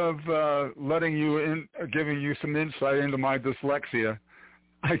risk of letting you in, giving you some insight into my dyslexia,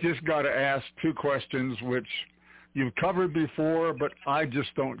 I just got to ask two questions which you've covered before, but I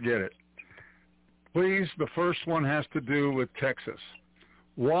just don't get it. Please, the first one has to do with Texas.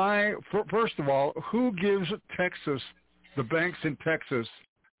 Why, first of all, who gives Texas, the banks in Texas,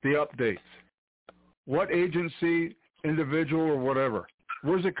 the updates? What agency, individual, or whatever?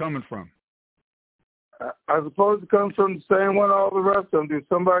 Where's it coming from? I suppose it comes from the same one all the rest of them do,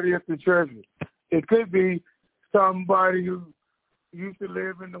 somebody at the Treasury. It could be somebody who used to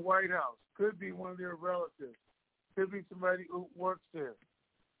live in the White House. Could be one of their relatives. Could be somebody who works there.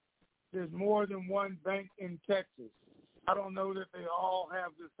 There's more than one bank in Texas. I don't know that they all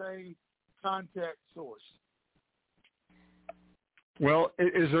have the same contact source. Well,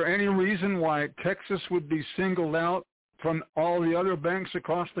 is there any reason why Texas would be singled out from all the other banks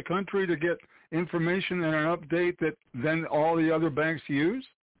across the country to get information and an update that then all the other banks use?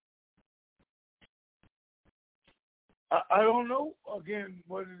 I don't know, again,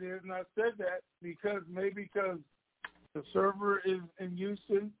 what it is, and I said that because the server is in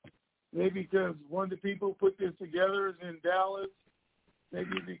Houston, maybe because one of the people put this together is in Dallas,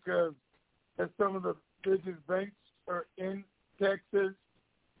 maybe because some of the biggest banks are in Texas,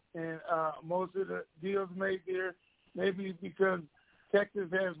 and most of the deals made there, maybe because Texas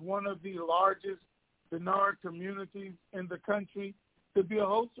has one of the largest dinar communities in the country. Could be a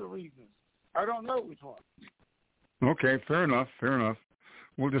host of reasons. I don't know which one. Okay, fair enough.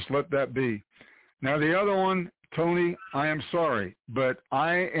 We'll just let that be. Now, the other one, Tony, I am sorry, but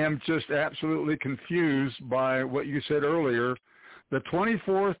I am just absolutely confused by what you said earlier. The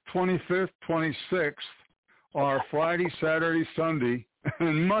 24th, 25th, 26th are Friday, Saturday, Sunday,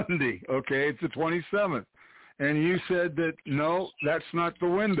 and Monday. Okay, it's the 27th. And you said that, no, that's not the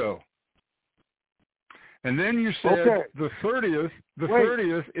window. And then you said the 30th,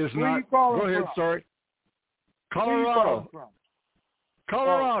 30th is not. Go ahead, sorry. Colorado.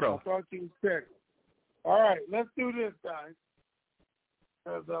 Colorado. I thought you said. All right, let's do this, guys.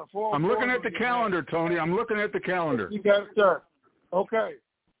 I'm looking at the calendar, Tony. I'm looking at the calendar. You got it, sir. Okay.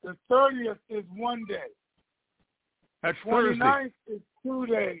 The 30th is 1 day. That's the 29th is 2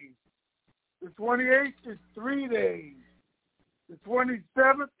 days. The 28th is 3 days. The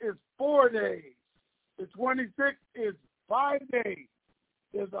 27th is 4 days. The 26th is 5 days.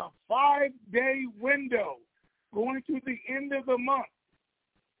 There's a 5-day window going to the end of the month,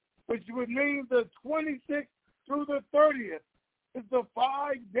 which would mean the 26th through the 30th It's the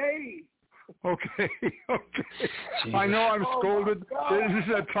 5 days. Okay. Jesus. I know I'm scolded. Is this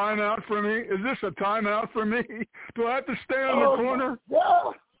a timeout for me? Do I have to stay on the corner?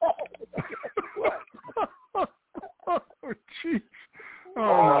 Oh, jeez.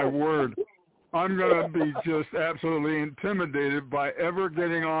 Oh, my word. I'm going to be just absolutely intimidated by ever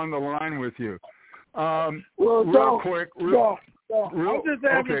getting on the line with you. Real quick. I'm just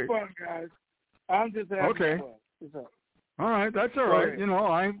having fun, guys. I'm just having fun. All right, that's all right. You know,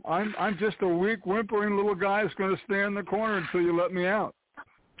 I'm just a weak, whimpering little guy that's going to stay in the corner until you let me out.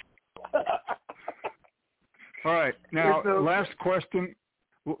 All right, now last question,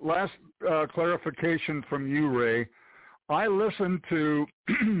 last clarification from you, Ray. I listened to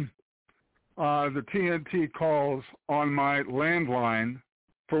the TNT calls on my landline,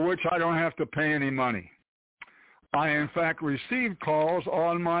 for which I don't have to pay any money. I, in fact, received calls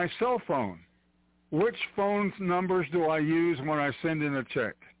on my cell phone. Which phone numbers do I use when I send in a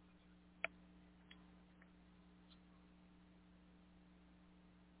check?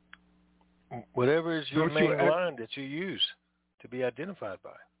 Whatever is your main line that you use to be identified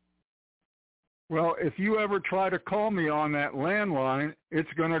by. Well, if you ever try to call me on that landline,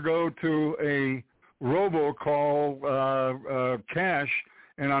 it's going to go to a robocall cache,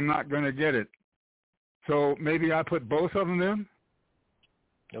 and I'm not going to get it. So maybe I put both of them in?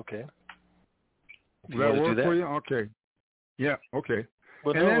 Okay. Does that work for you? Okay. Yeah, okay.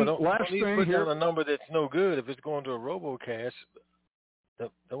 But and no, don't put down a number that's no good. If it's going to a robocache, that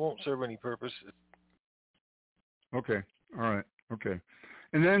won't serve any purpose. Okay. All right. Okay.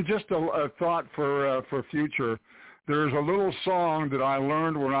 And then just a thought for future. There's a little song that I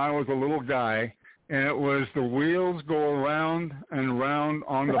learned when I was a little guy, and it was "The wheels go round and round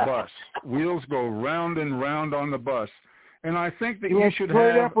on the bus." Wheels go round and round on the bus. And I think that you should play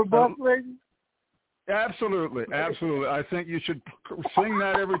have that for bus lady? Absolutely. I think you should sing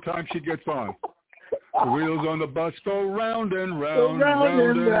that every time she gets on. The wheels on the bus go round and round, round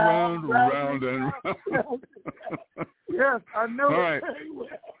and round, round and round. Yes, I know. All right.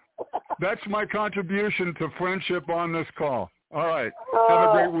 That's my contribution to friendship on this call. All right. Have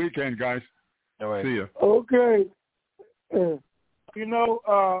a great weekend, guys. All right. See you. Okay. You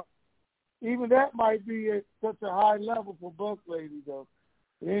know, even that might be at such a high level for bus lady, though.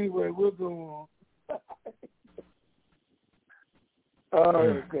 Anyway, we'll go on.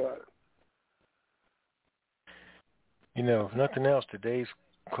 Oh, God. You know, if nothing else, today's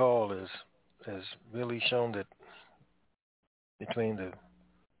call has really shown that between the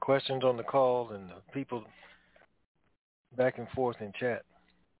questions on the call and the people back and forth in chat,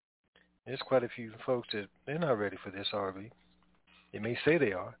 there's quite a few folks that they're not ready for this RV. They may say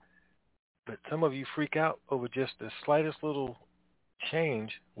they are, but some of you freak out over just the slightest little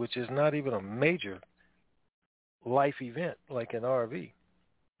change, which is not even a major life event like an RV.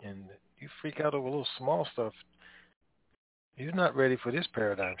 And you freak out over little small stuff. You're not ready for this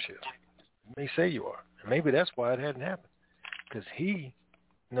paradigm shift. You may say you are. And maybe that's why it hadn't happened. Because he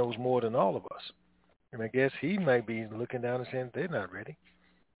knows more than all of us. And I guess he might be looking down and saying they're not ready.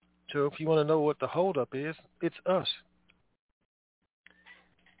 So if you want to know what the holdup is, it's us.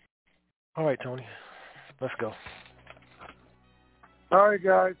 All right, Tony. Let's go. All right,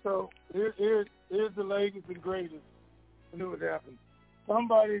 guys. So here's the latest and greatest. I knew what happened.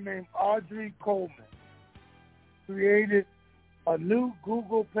 Somebody named Audrey Coleman created a new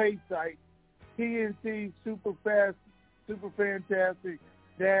Google Pay site, TNT Superfantastic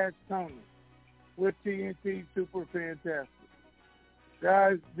 -Tony, with TNT Superfantastic.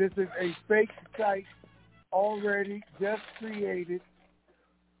 Guys, this is a fake site already just created.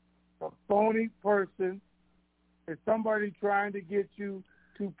 A phony person. It's somebody trying to get you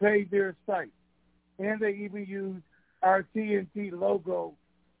to pay their site. And they even use our TNT logo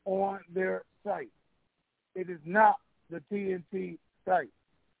on their site. It is not the TNT site.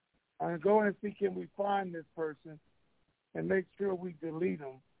 I'm going to go and see can we find this person and make sure we delete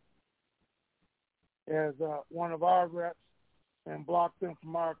them as one of our reps and block them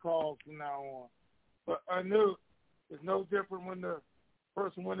from our calls from now on. But I knew it's no different when the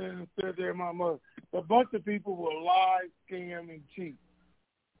person went in and said they're my mother. A bunch of people will lie, scam, and cheat.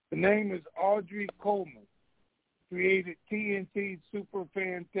 The name is Audrey Coleman. Created TNT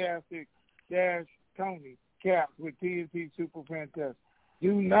Superfantastic -Tony caps with TNT Superfantastic.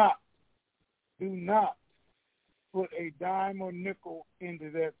 Do not put a dime or nickel into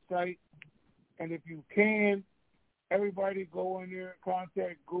that site. And if you can, everybody go in there,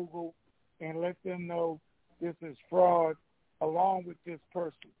 contact Google, and let them know this is fraud along with this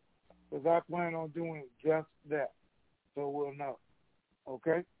person. Because I plan on doing just that. So we'll know.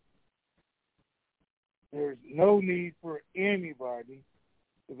 Okay? There's no need for anybody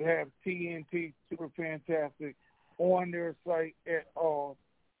to have TNT Superfantastic on their site at all,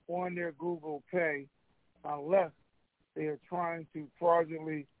 on their Google Pay, unless they are trying to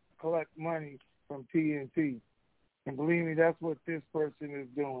fraudulently collect money from TNT. And believe me, that's what this person is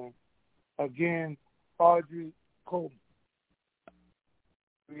doing. Again, Audrey Coleman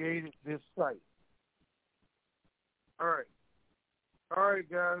created this site. All right,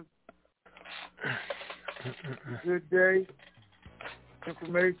 guys. Good day.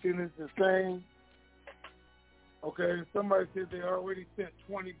 Information is the same. Okay, somebody said they already sent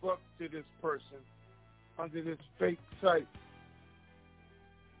 $20 to this person under this fake site.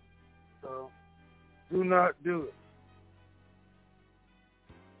 So do not do it.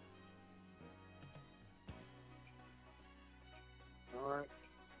 All right.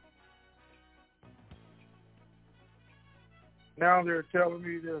 Now they're telling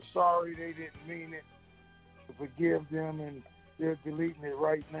me they're sorry, they didn't mean it, to forgive them, and they're deleting it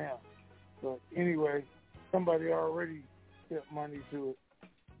right now. But anyway, somebody already sent money to it.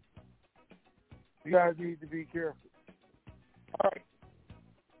 You guys need to be careful. All right.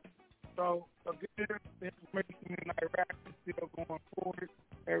 So, again, the information in Iraq is still going forward.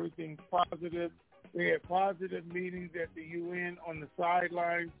 Everything's positive. We had positive meetings at the UN on the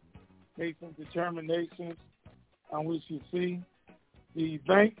sidelines, made some determinations on which you see. The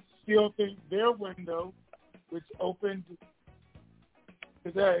banks still think their window, which opened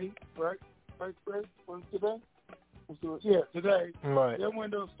today, right? Right, Chris? Was it today? Yeah, today. Right. Their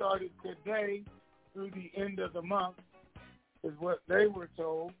window started today through the end of the month, is what they were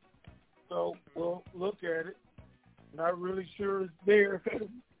told. So we'll look at it. Not really sure it's there.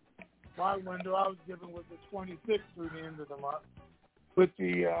 My window I was given was the 26th through the end of the month. With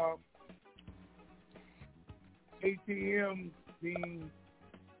the ATMs being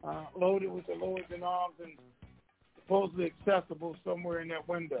loaded with the lower than arms and supposedly accessible somewhere in that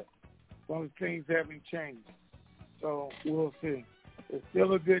window, as long as things haven't changed. So we'll see. It's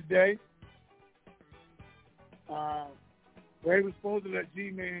still a good day. Ray was supposed to let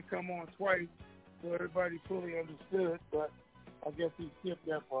G-Man come on twice so everybody fully understood, but I guess he skipped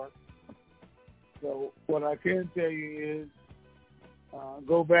that part. So what I can tell you is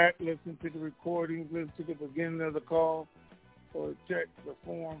go back, listen to the recordings, listen to the beginning of the call, or check the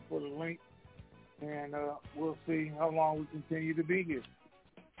form for the link, and we'll see how long we continue to be here.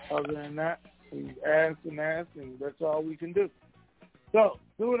 Other than that, we ask, and that's all we can do. So,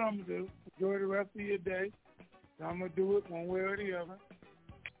 do what I'm going to do. Enjoy the rest of your day. I'm going to do it one way or the other.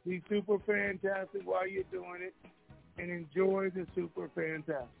 Be super fantastic while you're doing it, and enjoy the super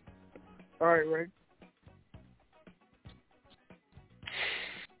fantastic. All right, Ray.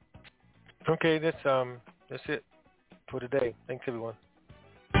 Okay, that's it for today. Thanks, everyone.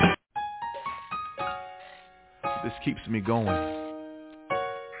 This keeps me going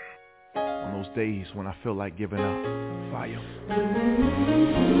on those days when I feel like giving up. Fire.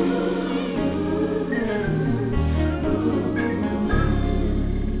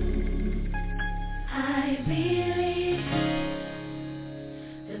 I believe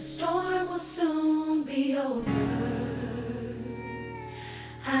the storm will soon be over.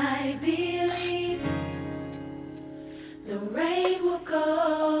 I believe the rain will go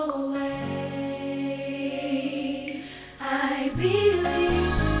away. I believe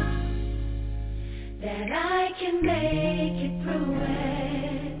that I can make it through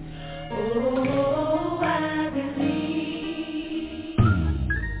it. Oh, I believe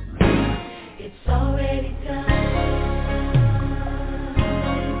it's already done.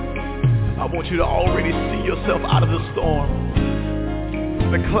 I want you to already see yourself out of the storm.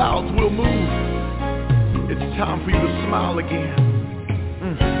 The clouds will move. It's time for you to smile again.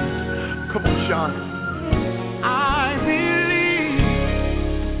 Come on, Sean. I believe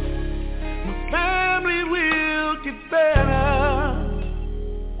my family will get better.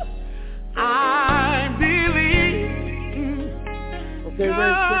 I believe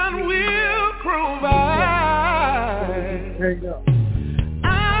God will provide. There you go.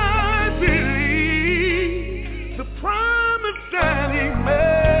 I believe the promise that He made.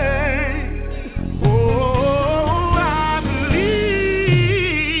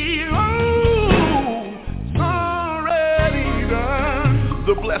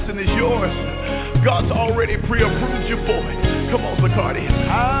 The blessing is yours. God's already pre-approved you for it. Come on, Zacardi.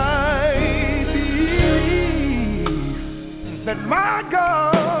 I believe that my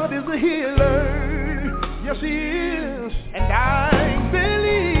God is a healer. Yes, He is. And I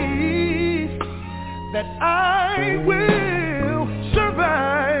believe that I will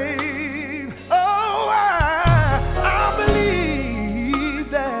survive. Oh, I believe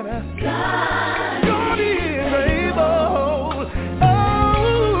that God is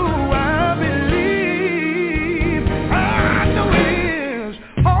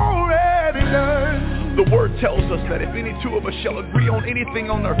tells us that if any two of us shall agree on anything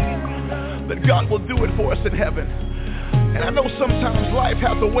on earth, that God will do it for us in heaven. And I know sometimes life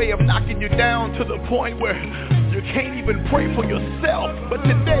has a way of knocking you down to the point where you can't even pray for yourself. But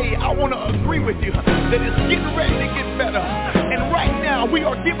today I want to agree with you that it's getting ready to get better. And right now we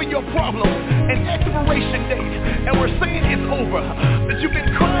are giving your problem an expiration date. And we're saying it's over. That you've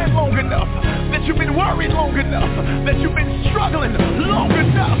been crying long enough. That you've been worried long enough. That you've been struggling long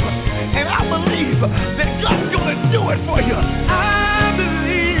enough. And I believe that God's going to do it for you. I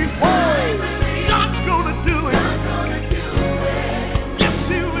believe God's going to do it.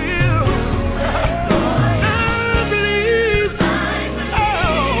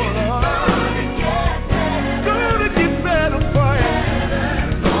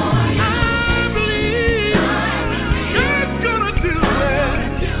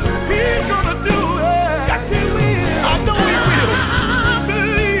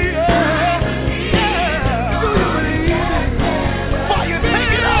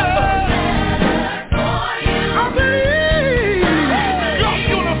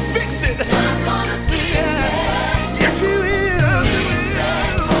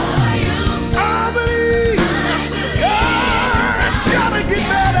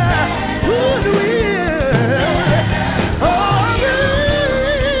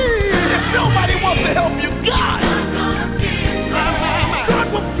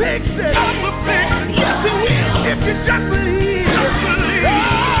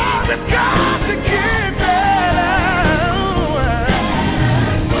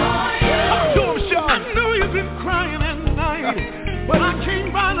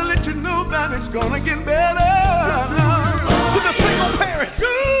 Gonna get better. To the single parents,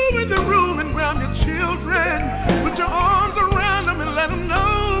 go in the room and grab your children. Put your arms around them and let them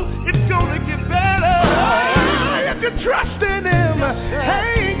know it's gonna get better. If you trust in Him,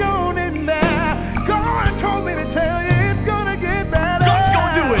 hang on in there. God told me to tell you it's gonna get better. God's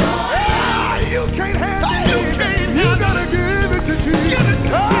gonna do it. You can't handle it. You gotta give it to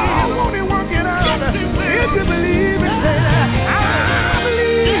Jesus. Oh, won't He work it out? If you believe it, say that. I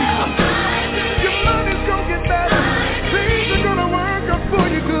believe.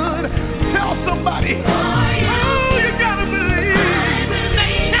 Somebody, oh, you gotta believe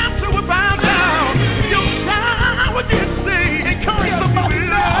that cancer will bow down. Your child would get saved. Encourage somebody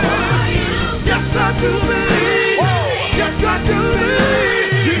now. Yes, I do believe. Yes, I do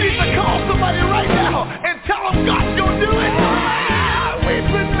believe. You need to call somebody right now and tell them God's gonna do it. We've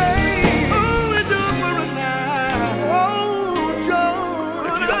been made. Oh, we do it for a night. Oh, John.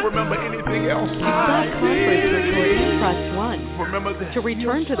 If you don't remember anything else, press 1. Remember this. To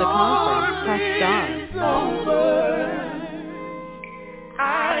return to the conference, press star.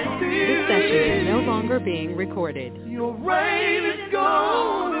 This session is no longer being recorded. Your rain is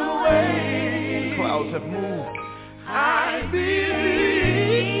gone away. Clouds have moved. I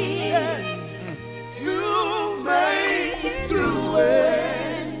believe you made it through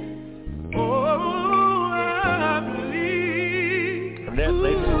it. Oh, I believe. And that,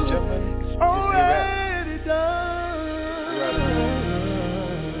 ladies and gentlemen, is already done.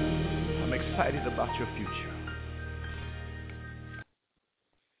 I'm excited about your future.